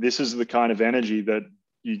 This is the kind of energy that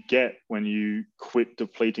you get when you quit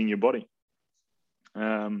depleting your body.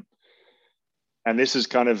 And this is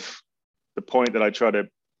kind of the point that I try to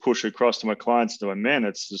push across to my clients, to my men.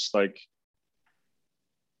 It's just like,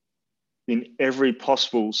 in every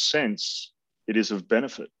possible sense, it is of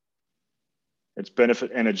benefit. It's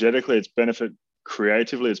benefit energetically, it's benefit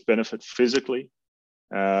creatively, it's benefit physically.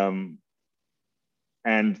 And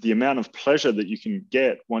the amount of pleasure that you can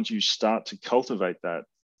get once you start to cultivate that.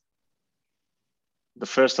 The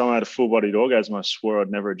first time I had a full-bodied orgasm, I swore I'd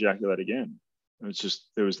never ejaculate again. It's just,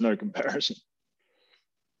 there was no comparison.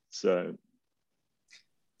 So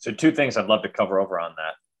 2 things I'd love to cover over on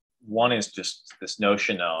that. One is just this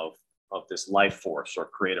notion of this life force or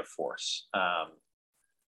creative force.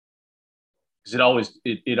 because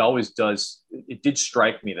it did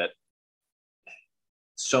strike me that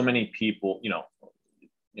so many people,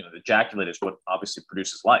 the ejaculate is what obviously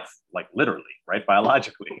produces life, like literally, right,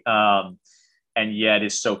 biologically, and yet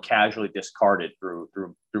is so casually discarded through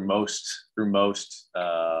most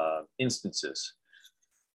instances.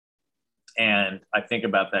 And I think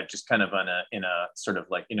about that just kind of in a sort of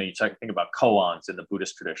like, you think about koans in the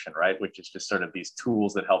Buddhist tradition, right, which is just sort of these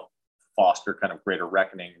tools that help foster kind of greater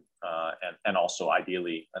reckoning, and also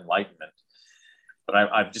ideally enlightenment. But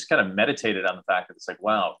I've just kind of meditated on the fact that it's like,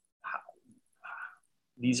 wow,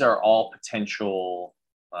 these are all potential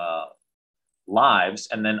lives.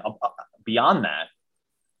 And then beyond that,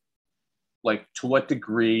 like, to what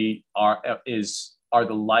degree are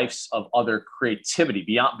the lives of other creativity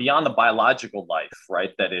beyond the biological life,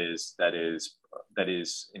 right? That is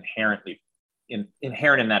inherent in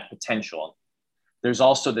that potential. There's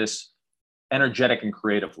also this energetic and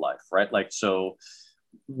creative life, right? Like, so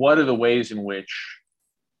what are the ways in which,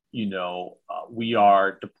 we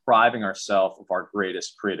are depriving ourselves of our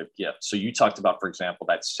greatest creative gift? So you talked about, for example,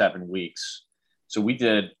 that 7 weeks. So we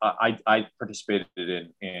did, I participated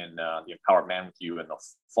in the Empowered Man with you in the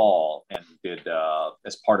fall, and did,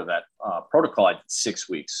 as part of that protocol, I did 6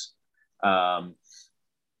 weeks. And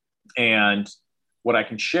what I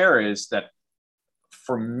can share is that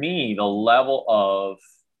for me, the level of,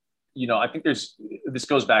 I think this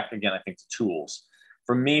goes back again, I think, to tools.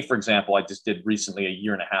 For me, for example, I just did recently a 1.5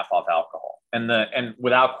 years off alcohol. And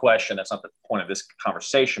without question, that's not the point of this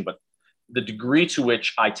conversation, but the degree to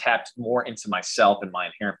which I tapped more into myself and my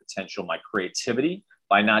inherent potential, my creativity,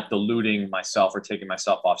 by not diluting myself or taking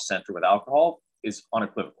myself off center with alcohol, is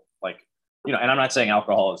unequivocal. Like, and I'm not saying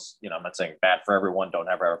alcohol is, I'm not saying bad for everyone, don't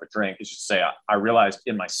ever drink. It's just to say I realized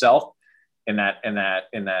in myself, in that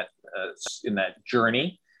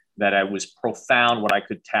journey, that I was profound what I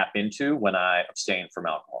could tap into when I abstained from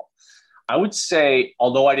alcohol. I would say,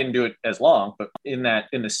 although I didn't do it as long, but in the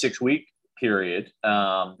 6-week period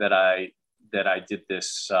that I did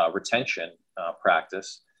this retention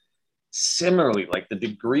practice, similarly, like, the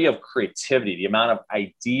degree of creativity, the amount of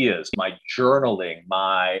ideas, my journaling,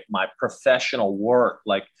 my professional work,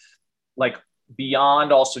 like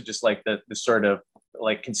beyond also just like the sort of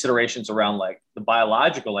like considerations around like the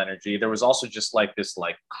biological energy, there was also just like this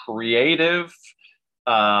like creative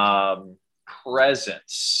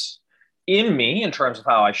presence in me in terms of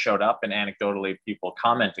how I showed up, and anecdotally people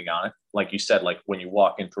commenting on it, like you said, like when you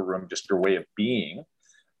walk into a room, just your way of being,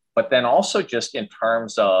 but then also just in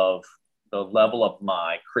terms of the level of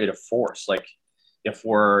my creative force. Like, if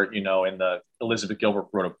we're, in the Elizabeth Gilbert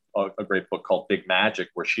wrote a great book called Big Magic,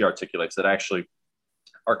 where she articulates that actually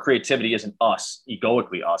our creativity isn't us,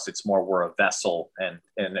 egoically us. It's more we're a vessel, and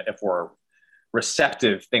if we're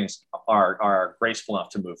receptive, things are graceful enough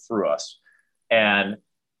to move through us. And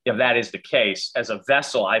if that is the case, as a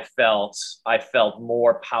vessel, I felt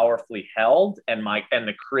more powerfully held, and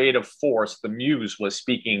the creative force, the muse, was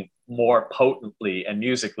speaking more potently and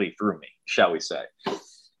musically through me, shall we say.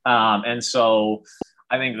 And so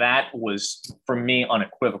I think that was, for me,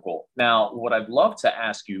 unequivocal. Now, what I'd love to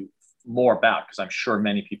ask you more about, because I'm sure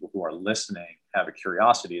many people who are listening have a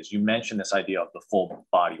curiosity, is you mentioned this idea of the full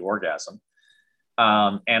body orgasm,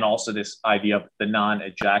 and also this idea of the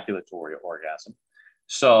non-ejaculatory orgasm.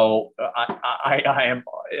 So I am,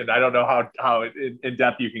 and I don't know how in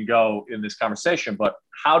depth you can go in this conversation, but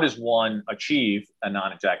how does one achieve a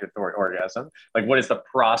non-ejaculatory orgasm? Like, what is the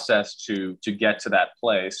process to get to that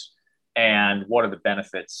place, and what are the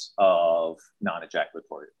benefits of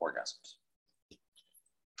non-ejaculatory orgasms?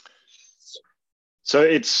 So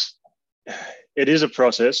it is a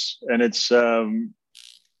process, and it's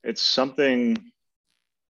something,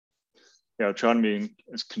 trying to be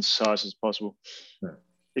as concise as possible. Yeah.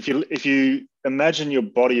 If you imagine your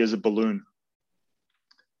body as a balloon,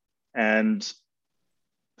 and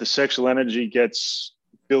the sexual energy gets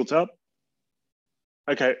built up.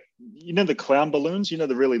 Okay, the clown balloons,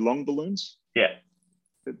 the really long balloons? Yeah.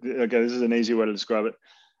 Okay, this is an easy way to describe it.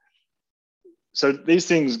 So these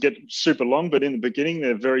things get super long, but in the beginning,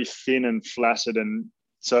 they're very thin and flaccid. And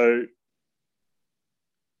so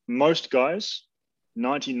most guys,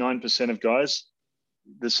 99% of guys,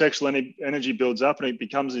 the sexual energy builds up and it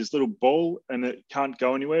becomes this little ball, and it can't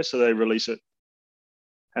go anywhere, so they release it.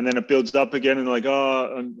 And then it builds up again, and they're like,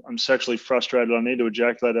 oh, I'm sexually frustrated, I need to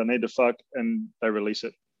ejaculate, I need to fuck, and they release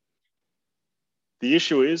it. The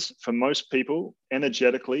issue is, for most people,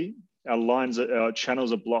 energetically, our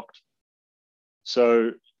channels are blocked.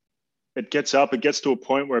 So it gets to a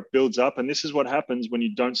point where it builds up, and this is what happens when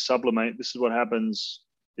you don't sublimate. This is what happens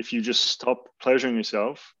if you just stop pleasuring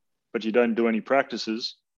yourself, but you don't do any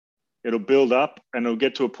practices. It'll build up and it'll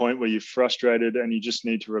get to a point where you're frustrated and you just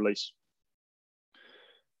need to release.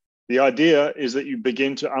 The idea is that you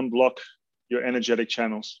begin to unblock your energetic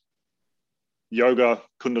channels. Yoga,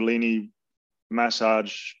 Kundalini,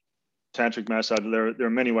 massage, tantric massage, there are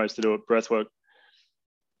many ways to do it, breath work.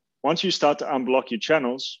 Once you start to unblock your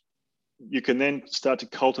channels, you can then start to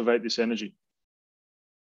cultivate this energy.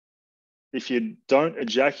 If you don't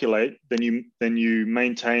ejaculate, then you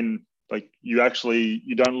maintain, like you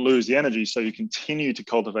don't lose the energy. So you continue to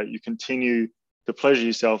cultivate, you continue to pleasure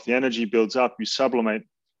yourself. The energy builds up, you sublimate.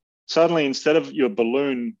 Suddenly, instead of your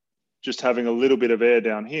balloon just having a little bit of air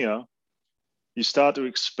down here, you start to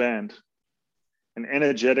expand. And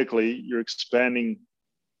energetically, you're expanding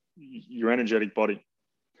your energetic body.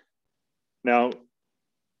 Now,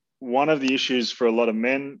 one of the issues for a lot of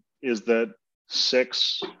men is that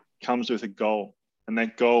sex comes with a goal. And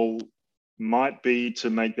that goal might be to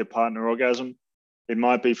make their partner orgasm. It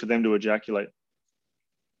might be for them to ejaculate.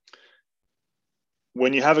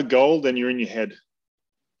 When you have a goal, then you're in your head.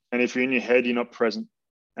 And if you're in your head, you're not present.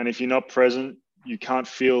 And if you're not present, you can't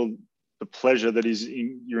feel the pleasure that is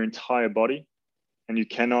in your entire body. And you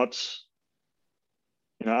cannot,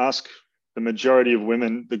 ask the majority of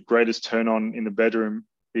women, the greatest turn on in the bedroom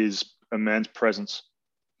is a man's presence.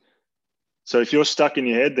 So if you're stuck in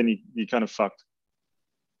your head, then you're kind of fucked.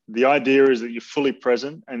 The idea is that you're fully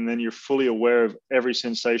present and then you're fully aware of every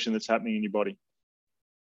sensation that's happening in your body.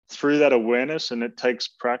 Through that awareness, and it takes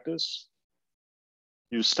practice,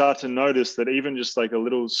 you start to notice that even just like a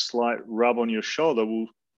little slight rub on your shoulder will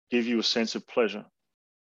give you a sense of pleasure.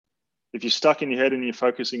 If you're stuck in your head and you're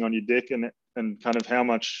focusing on your dick and kind of how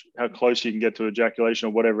close you can get to ejaculation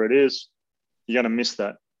or whatever it is, you're going to miss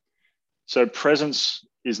that. So presence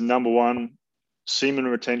is number one. Semen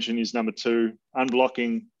retention is number two.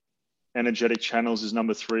 Unblocking energetic channels is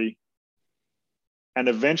number three. And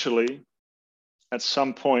eventually, at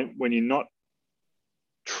some point, when you're not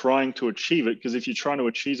trying to achieve it, because if you're trying to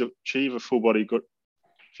achieve a full-bodied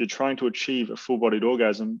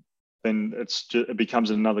orgasm, then it becomes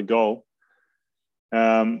another goal.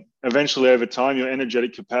 Eventually, over time, your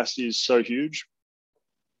energetic capacity is so huge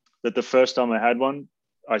that the first time I had one,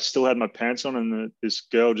 I still had my pants on, and this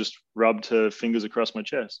girl just rubbed her fingers across my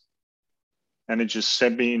chest, and it just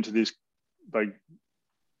sent me into this like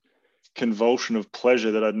convulsion of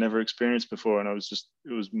pleasure that I'd never experienced before, and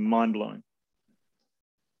it was mind blowing.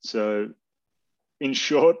 So, in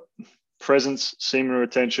short, presence, semen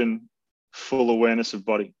retention, full awareness of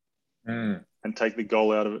body. And take the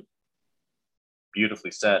goal out of it. Beautifully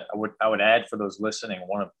said. I would add for those listening,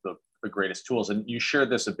 one of the greatest tools, and you shared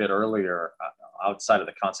this a bit earlier outside of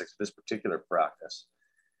the context of this particular practice,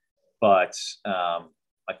 but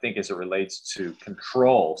I think as it relates to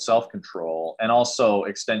control, self-control, and also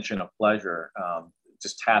extension of pleasure,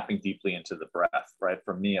 just tapping deeply into the breath, right?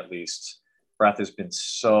 For me, at least, breath has been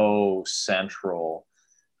so central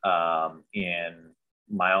in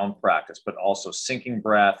my own practice, but also syncing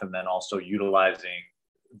breath and then also utilizing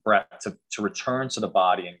breath to return to the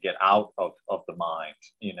body and get out of the mind,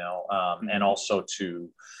 and also to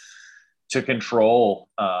control,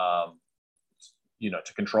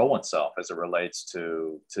 to control oneself as it relates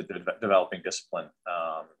to developing discipline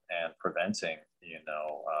and preventing,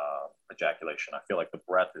 ejaculation. I feel like the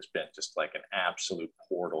breath has been just like an absolute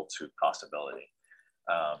portal to possibility.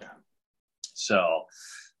 So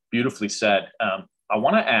beautifully said. I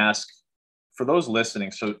want to ask for those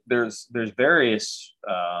listening. So there's various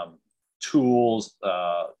tools,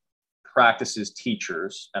 practices,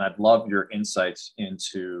 teachers, and I'd love your insights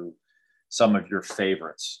into some of your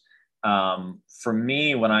favorites. For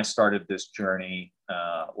me, when I started this journey,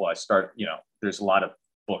 there's a lot of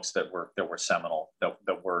books that were seminal,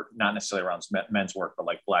 that were not necessarily around men's work, but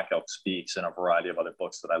like Black Elk Speaks and a variety of other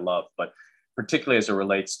books that I love. But particularly as it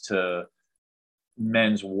relates to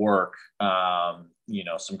men's work,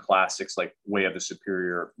 some classics like Way of the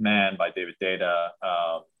Superior Man by David Deida,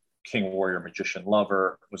 King, Warrior, Magician,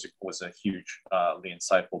 Lover was a hugely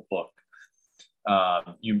insightful book.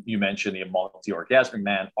 You mentioned The Multi-Orgasmic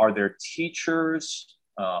Man. Are there teachers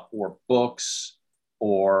or books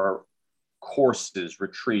or courses,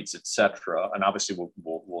 retreats, etc.? And obviously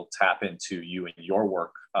we'll tap into you and your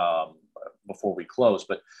work before we close,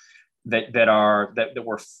 but that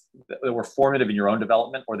were formative in your own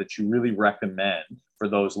development, or that you really recommend for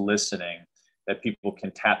those listening that people can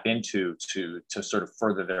tap into to sort of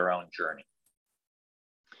further their own journey?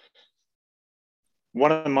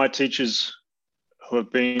 One of my teachers who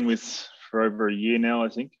I've been with for over a year now, I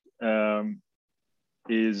think,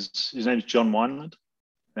 his name is John Wineland.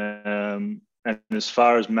 And as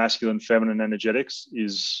far as masculine, feminine energetics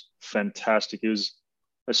is fantastic. It was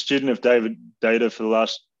a student of David Data for the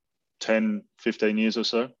last 10, 15 years or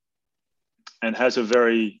so, and has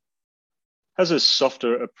a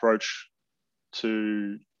softer approach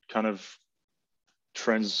to kind of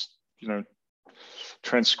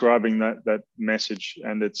transcribing that message.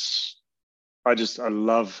 And I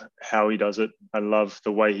love how he does it. I love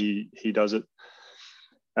the way he does it.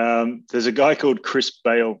 There's a guy called Chris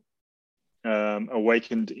Bale,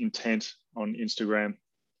 Awakened Intent on Instagram.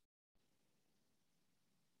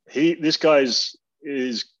 This guy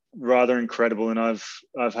is rather incredible, and I've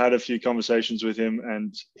had a few conversations with him,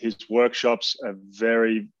 and his workshops are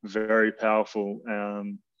very, very powerful.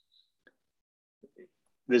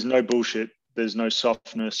 There's no bullshit. There's no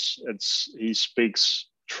softness. He speaks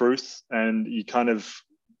truth, and you can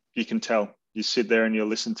tell. You sit there and you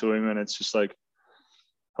listen to him, and it's just like,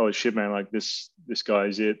 holy shit, man! Like this guy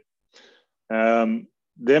is it.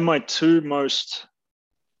 They're my two most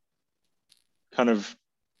kind of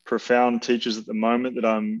profound teachers at the moment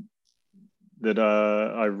that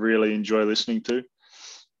I really enjoy listening to.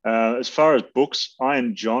 As far as books,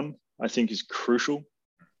 Iron John, I think, is crucial.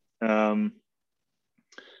 I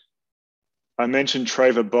mentioned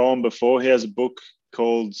Trevor Boehm before. He has a book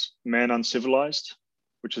called Man Uncivilized,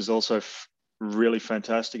 which is also really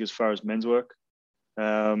fantastic as far as men's work.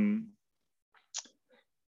 No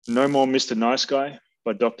More Mr. Nice Guy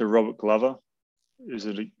by Dr. Robert Glover is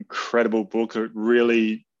an incredible book. It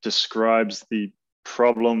really describes the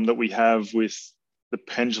problem that we have with the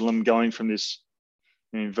pendulum going from this,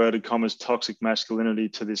 in inverted commas, toxic masculinity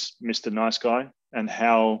to this Mr. Nice Guy, and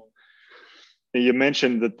how you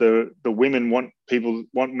mentioned that the women want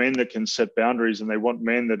men that can set boundaries, and they want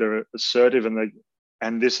men that are assertive, and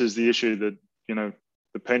this is the issue, that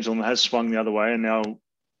the pendulum has swung the other way, and now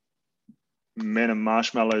men are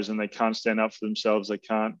marshmallows and they can't stand up for themselves. They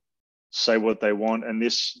can't say what they want, and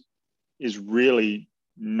this is really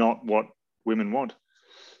not what women want.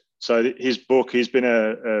 So his book, he's been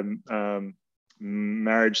a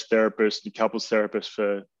marriage therapist and couples therapist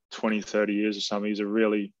for 20, 30 years or something. He's a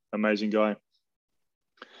really amazing guy.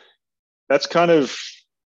 That's they're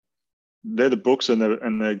the books and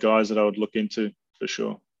the guys that I would look into for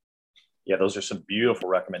sure. Yeah, those are some beautiful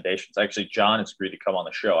recommendations. Actually, John has agreed to come on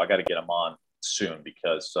the show. I got to get him on soon,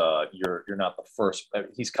 because you're not the first.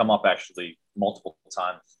 He's come up actually multiple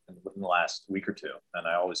times within the last week or two, and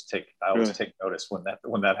I always take notice when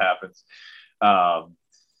that happens.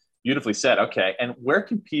 Beautifully said. Okay, and where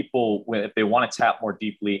can people, if they want to tap more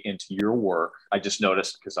deeply into your work? I just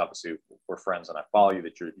noticed, because obviously we're friends and I follow you,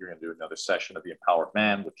 that you're going to do another session of the Empowered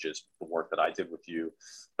Man, which is the work that I did with you.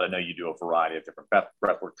 But I know you do a variety of different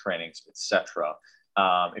breathwork trainings, etc.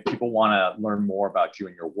 If people want to learn more about you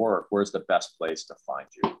and your work, where's the best place to find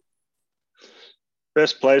you?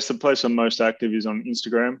 The place I'm most active is on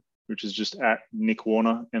Instagram, which is just at Nick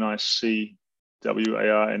Warner, NICWARNER.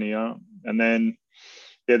 And then,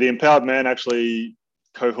 the Empowered Man, actually,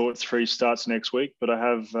 cohort 3 starts next week, but I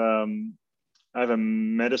have a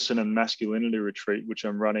medicine and masculinity retreat, which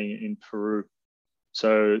I'm running in Peru.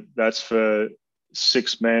 So that's for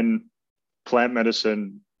 6 men, plant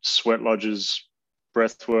medicine, sweat lodges,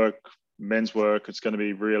 breath work, men's work. It's going to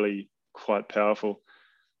be really quite powerful.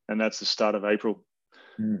 And that's the start of April.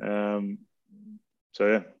 So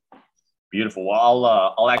yeah. Beautiful. Well,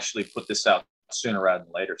 I'll actually put this out sooner rather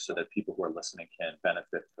than later, so that people who are listening can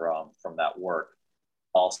benefit from that work.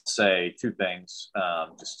 I'll say 2 things.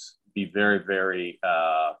 Just be very, very,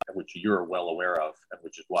 which you're well aware of, and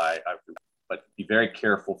which is why but be very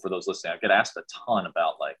careful for those listening. I get asked a ton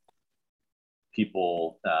about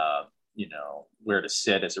people, where to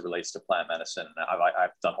sit as it relates to plant medicine. And I've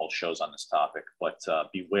done whole shows on this topic, but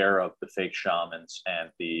beware of the fake shamans and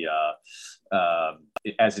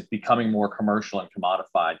as it's becoming more commercial and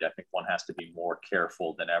commodified, I think one has to be more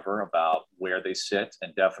careful than ever about where they sit,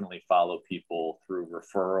 and definitely follow people through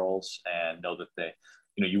referrals, and know that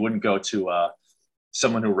you wouldn't go to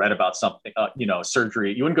someone who read about something,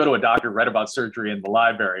 surgery. You wouldn't go to a doctor who read about surgery in the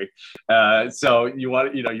library. So you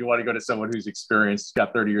want to go to someone who's experienced,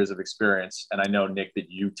 got 30 years of experience. And I know, Nick, that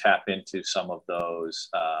you tap into some of those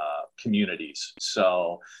communities.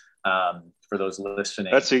 So for those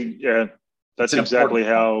listening, that's exactly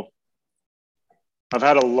how I've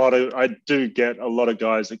had I do get a lot of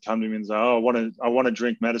guys that come to me and say, "Oh, I want to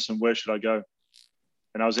drink medicine. Where should I go?"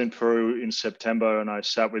 And I was in Peru in September, and I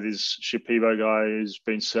sat with this Shipibo guy who's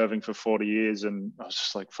been serving for 40 years. And I was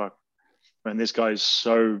just like, fuck, man, this guy is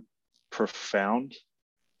so profound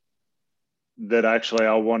that actually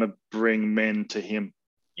I want to bring men to him.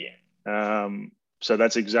 Yeah. So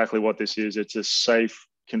that's exactly what this is. It's a safe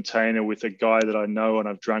container with a guy that I know and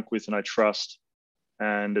I've drunk with and I trust.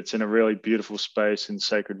 and it's in a really beautiful space in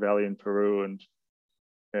Sacred Valley in Peru. And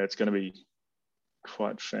yeah, it's going to be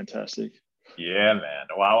quite fantastic. Yeah, man.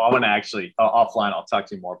 Well, I want to actually offline. I'll talk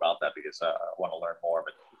to you more about that because I want to learn more.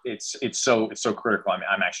 But it's so critical. I mean,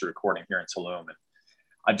 I'm actually recording here in Tulum, and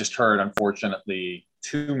I just heard, unfortunately,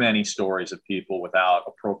 too many stories of people without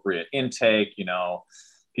appropriate intake. You know,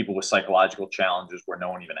 people with psychological challenges where no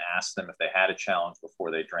one even asked them if they had a challenge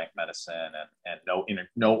before they drank medicine, and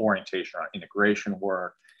no orientation on integration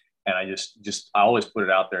work. And I always put it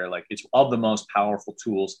out there, like, it's of the most powerful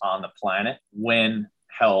tools on the planet when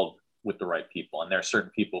held with the right people. And there are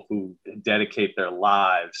certain people who dedicate their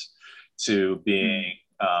lives to being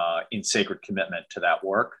in sacred commitment to that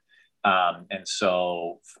work. And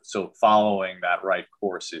so following that right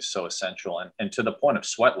course is so essential. And to the point of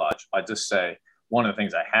Sweat Lodge, I just say, one of the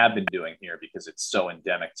things I have been doing here, because it's so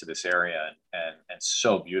endemic to this area and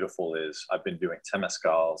so beautiful, is I've been doing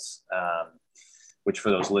temescals, which, for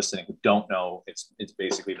those listening who don't know, it's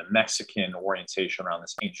basically the Mexican orientation around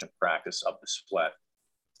this ancient practice of the sweat.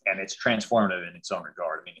 And it's transformative in its own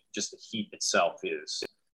regard. I mean, just the heat itself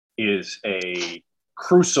is a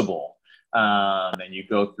crucible. And you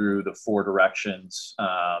go through the 4 directions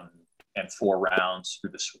and 4 rounds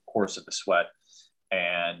through the course of the sweat.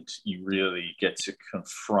 And you really get to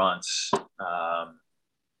confront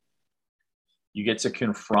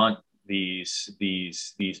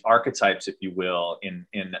these archetypes, if you will, in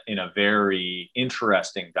a very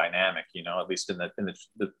interesting dynamic. You know, at least in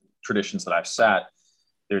the traditions that I've sat,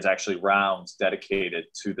 there's actually rounds dedicated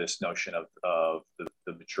to this notion of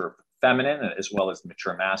the mature feminine as well as the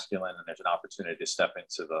mature masculine, and there's an opportunity to step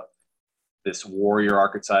into this warrior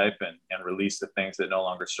archetype and release the things that no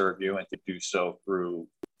longer serve you, and to do so through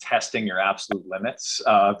testing your absolute limits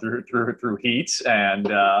through heat and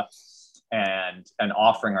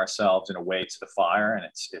offering ourselves in a way to the fire. And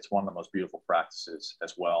it's one of the most beautiful practices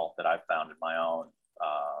as well that I've found in my own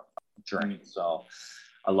journey. So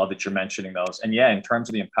I love that you're mentioning those. And yeah, in terms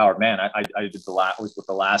of the empowered man, I was with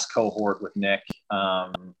the last cohort with Nick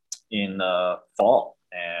in the fall,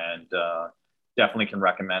 and definitely can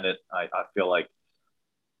recommend it. I feel like,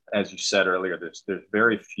 as you said earlier, there's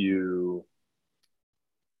very few.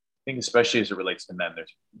 I think, especially as it relates to men,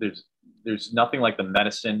 there's nothing like the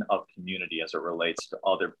medicine of community as it relates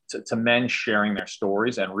to men sharing their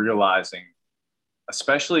stories and realizing,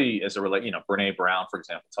 especially as it relates, you know, Brene Brown, for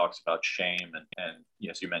example, talks about shame, and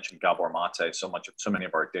as you mentioned, Gabor Mate. So many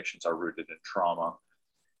of our addictions are rooted in trauma,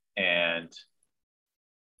 and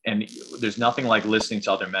there's nothing like listening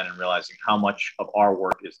to other men and realizing how much of our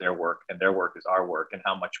work is their work and their work is our work, and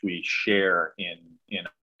how much we share in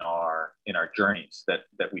our journeys that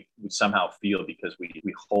we somehow feel because we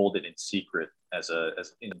hold it in secret as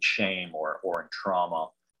in shame or in trauma,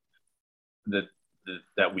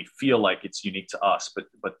 that we feel like it's unique to us,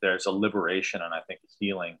 but there's a liberation and I think a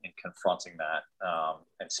healing in confronting that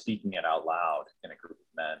and speaking it out loud in a group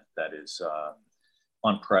of men that is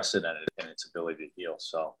unprecedented in its ability to heal.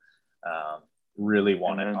 So really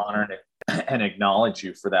want to honor and acknowledge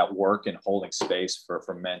you for that work and holding space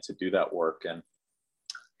for men to do that work. And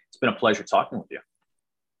it's been a pleasure talking with you.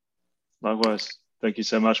 Likewise. Thank you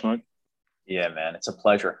so much, Mike. Yeah, man, it's a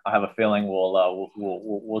pleasure. I have a feeling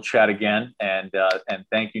we'll chat again. And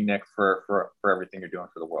thank you, Nick, for everything you're doing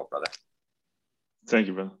for the world, brother. Thank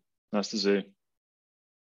you, brother. Nice to see you.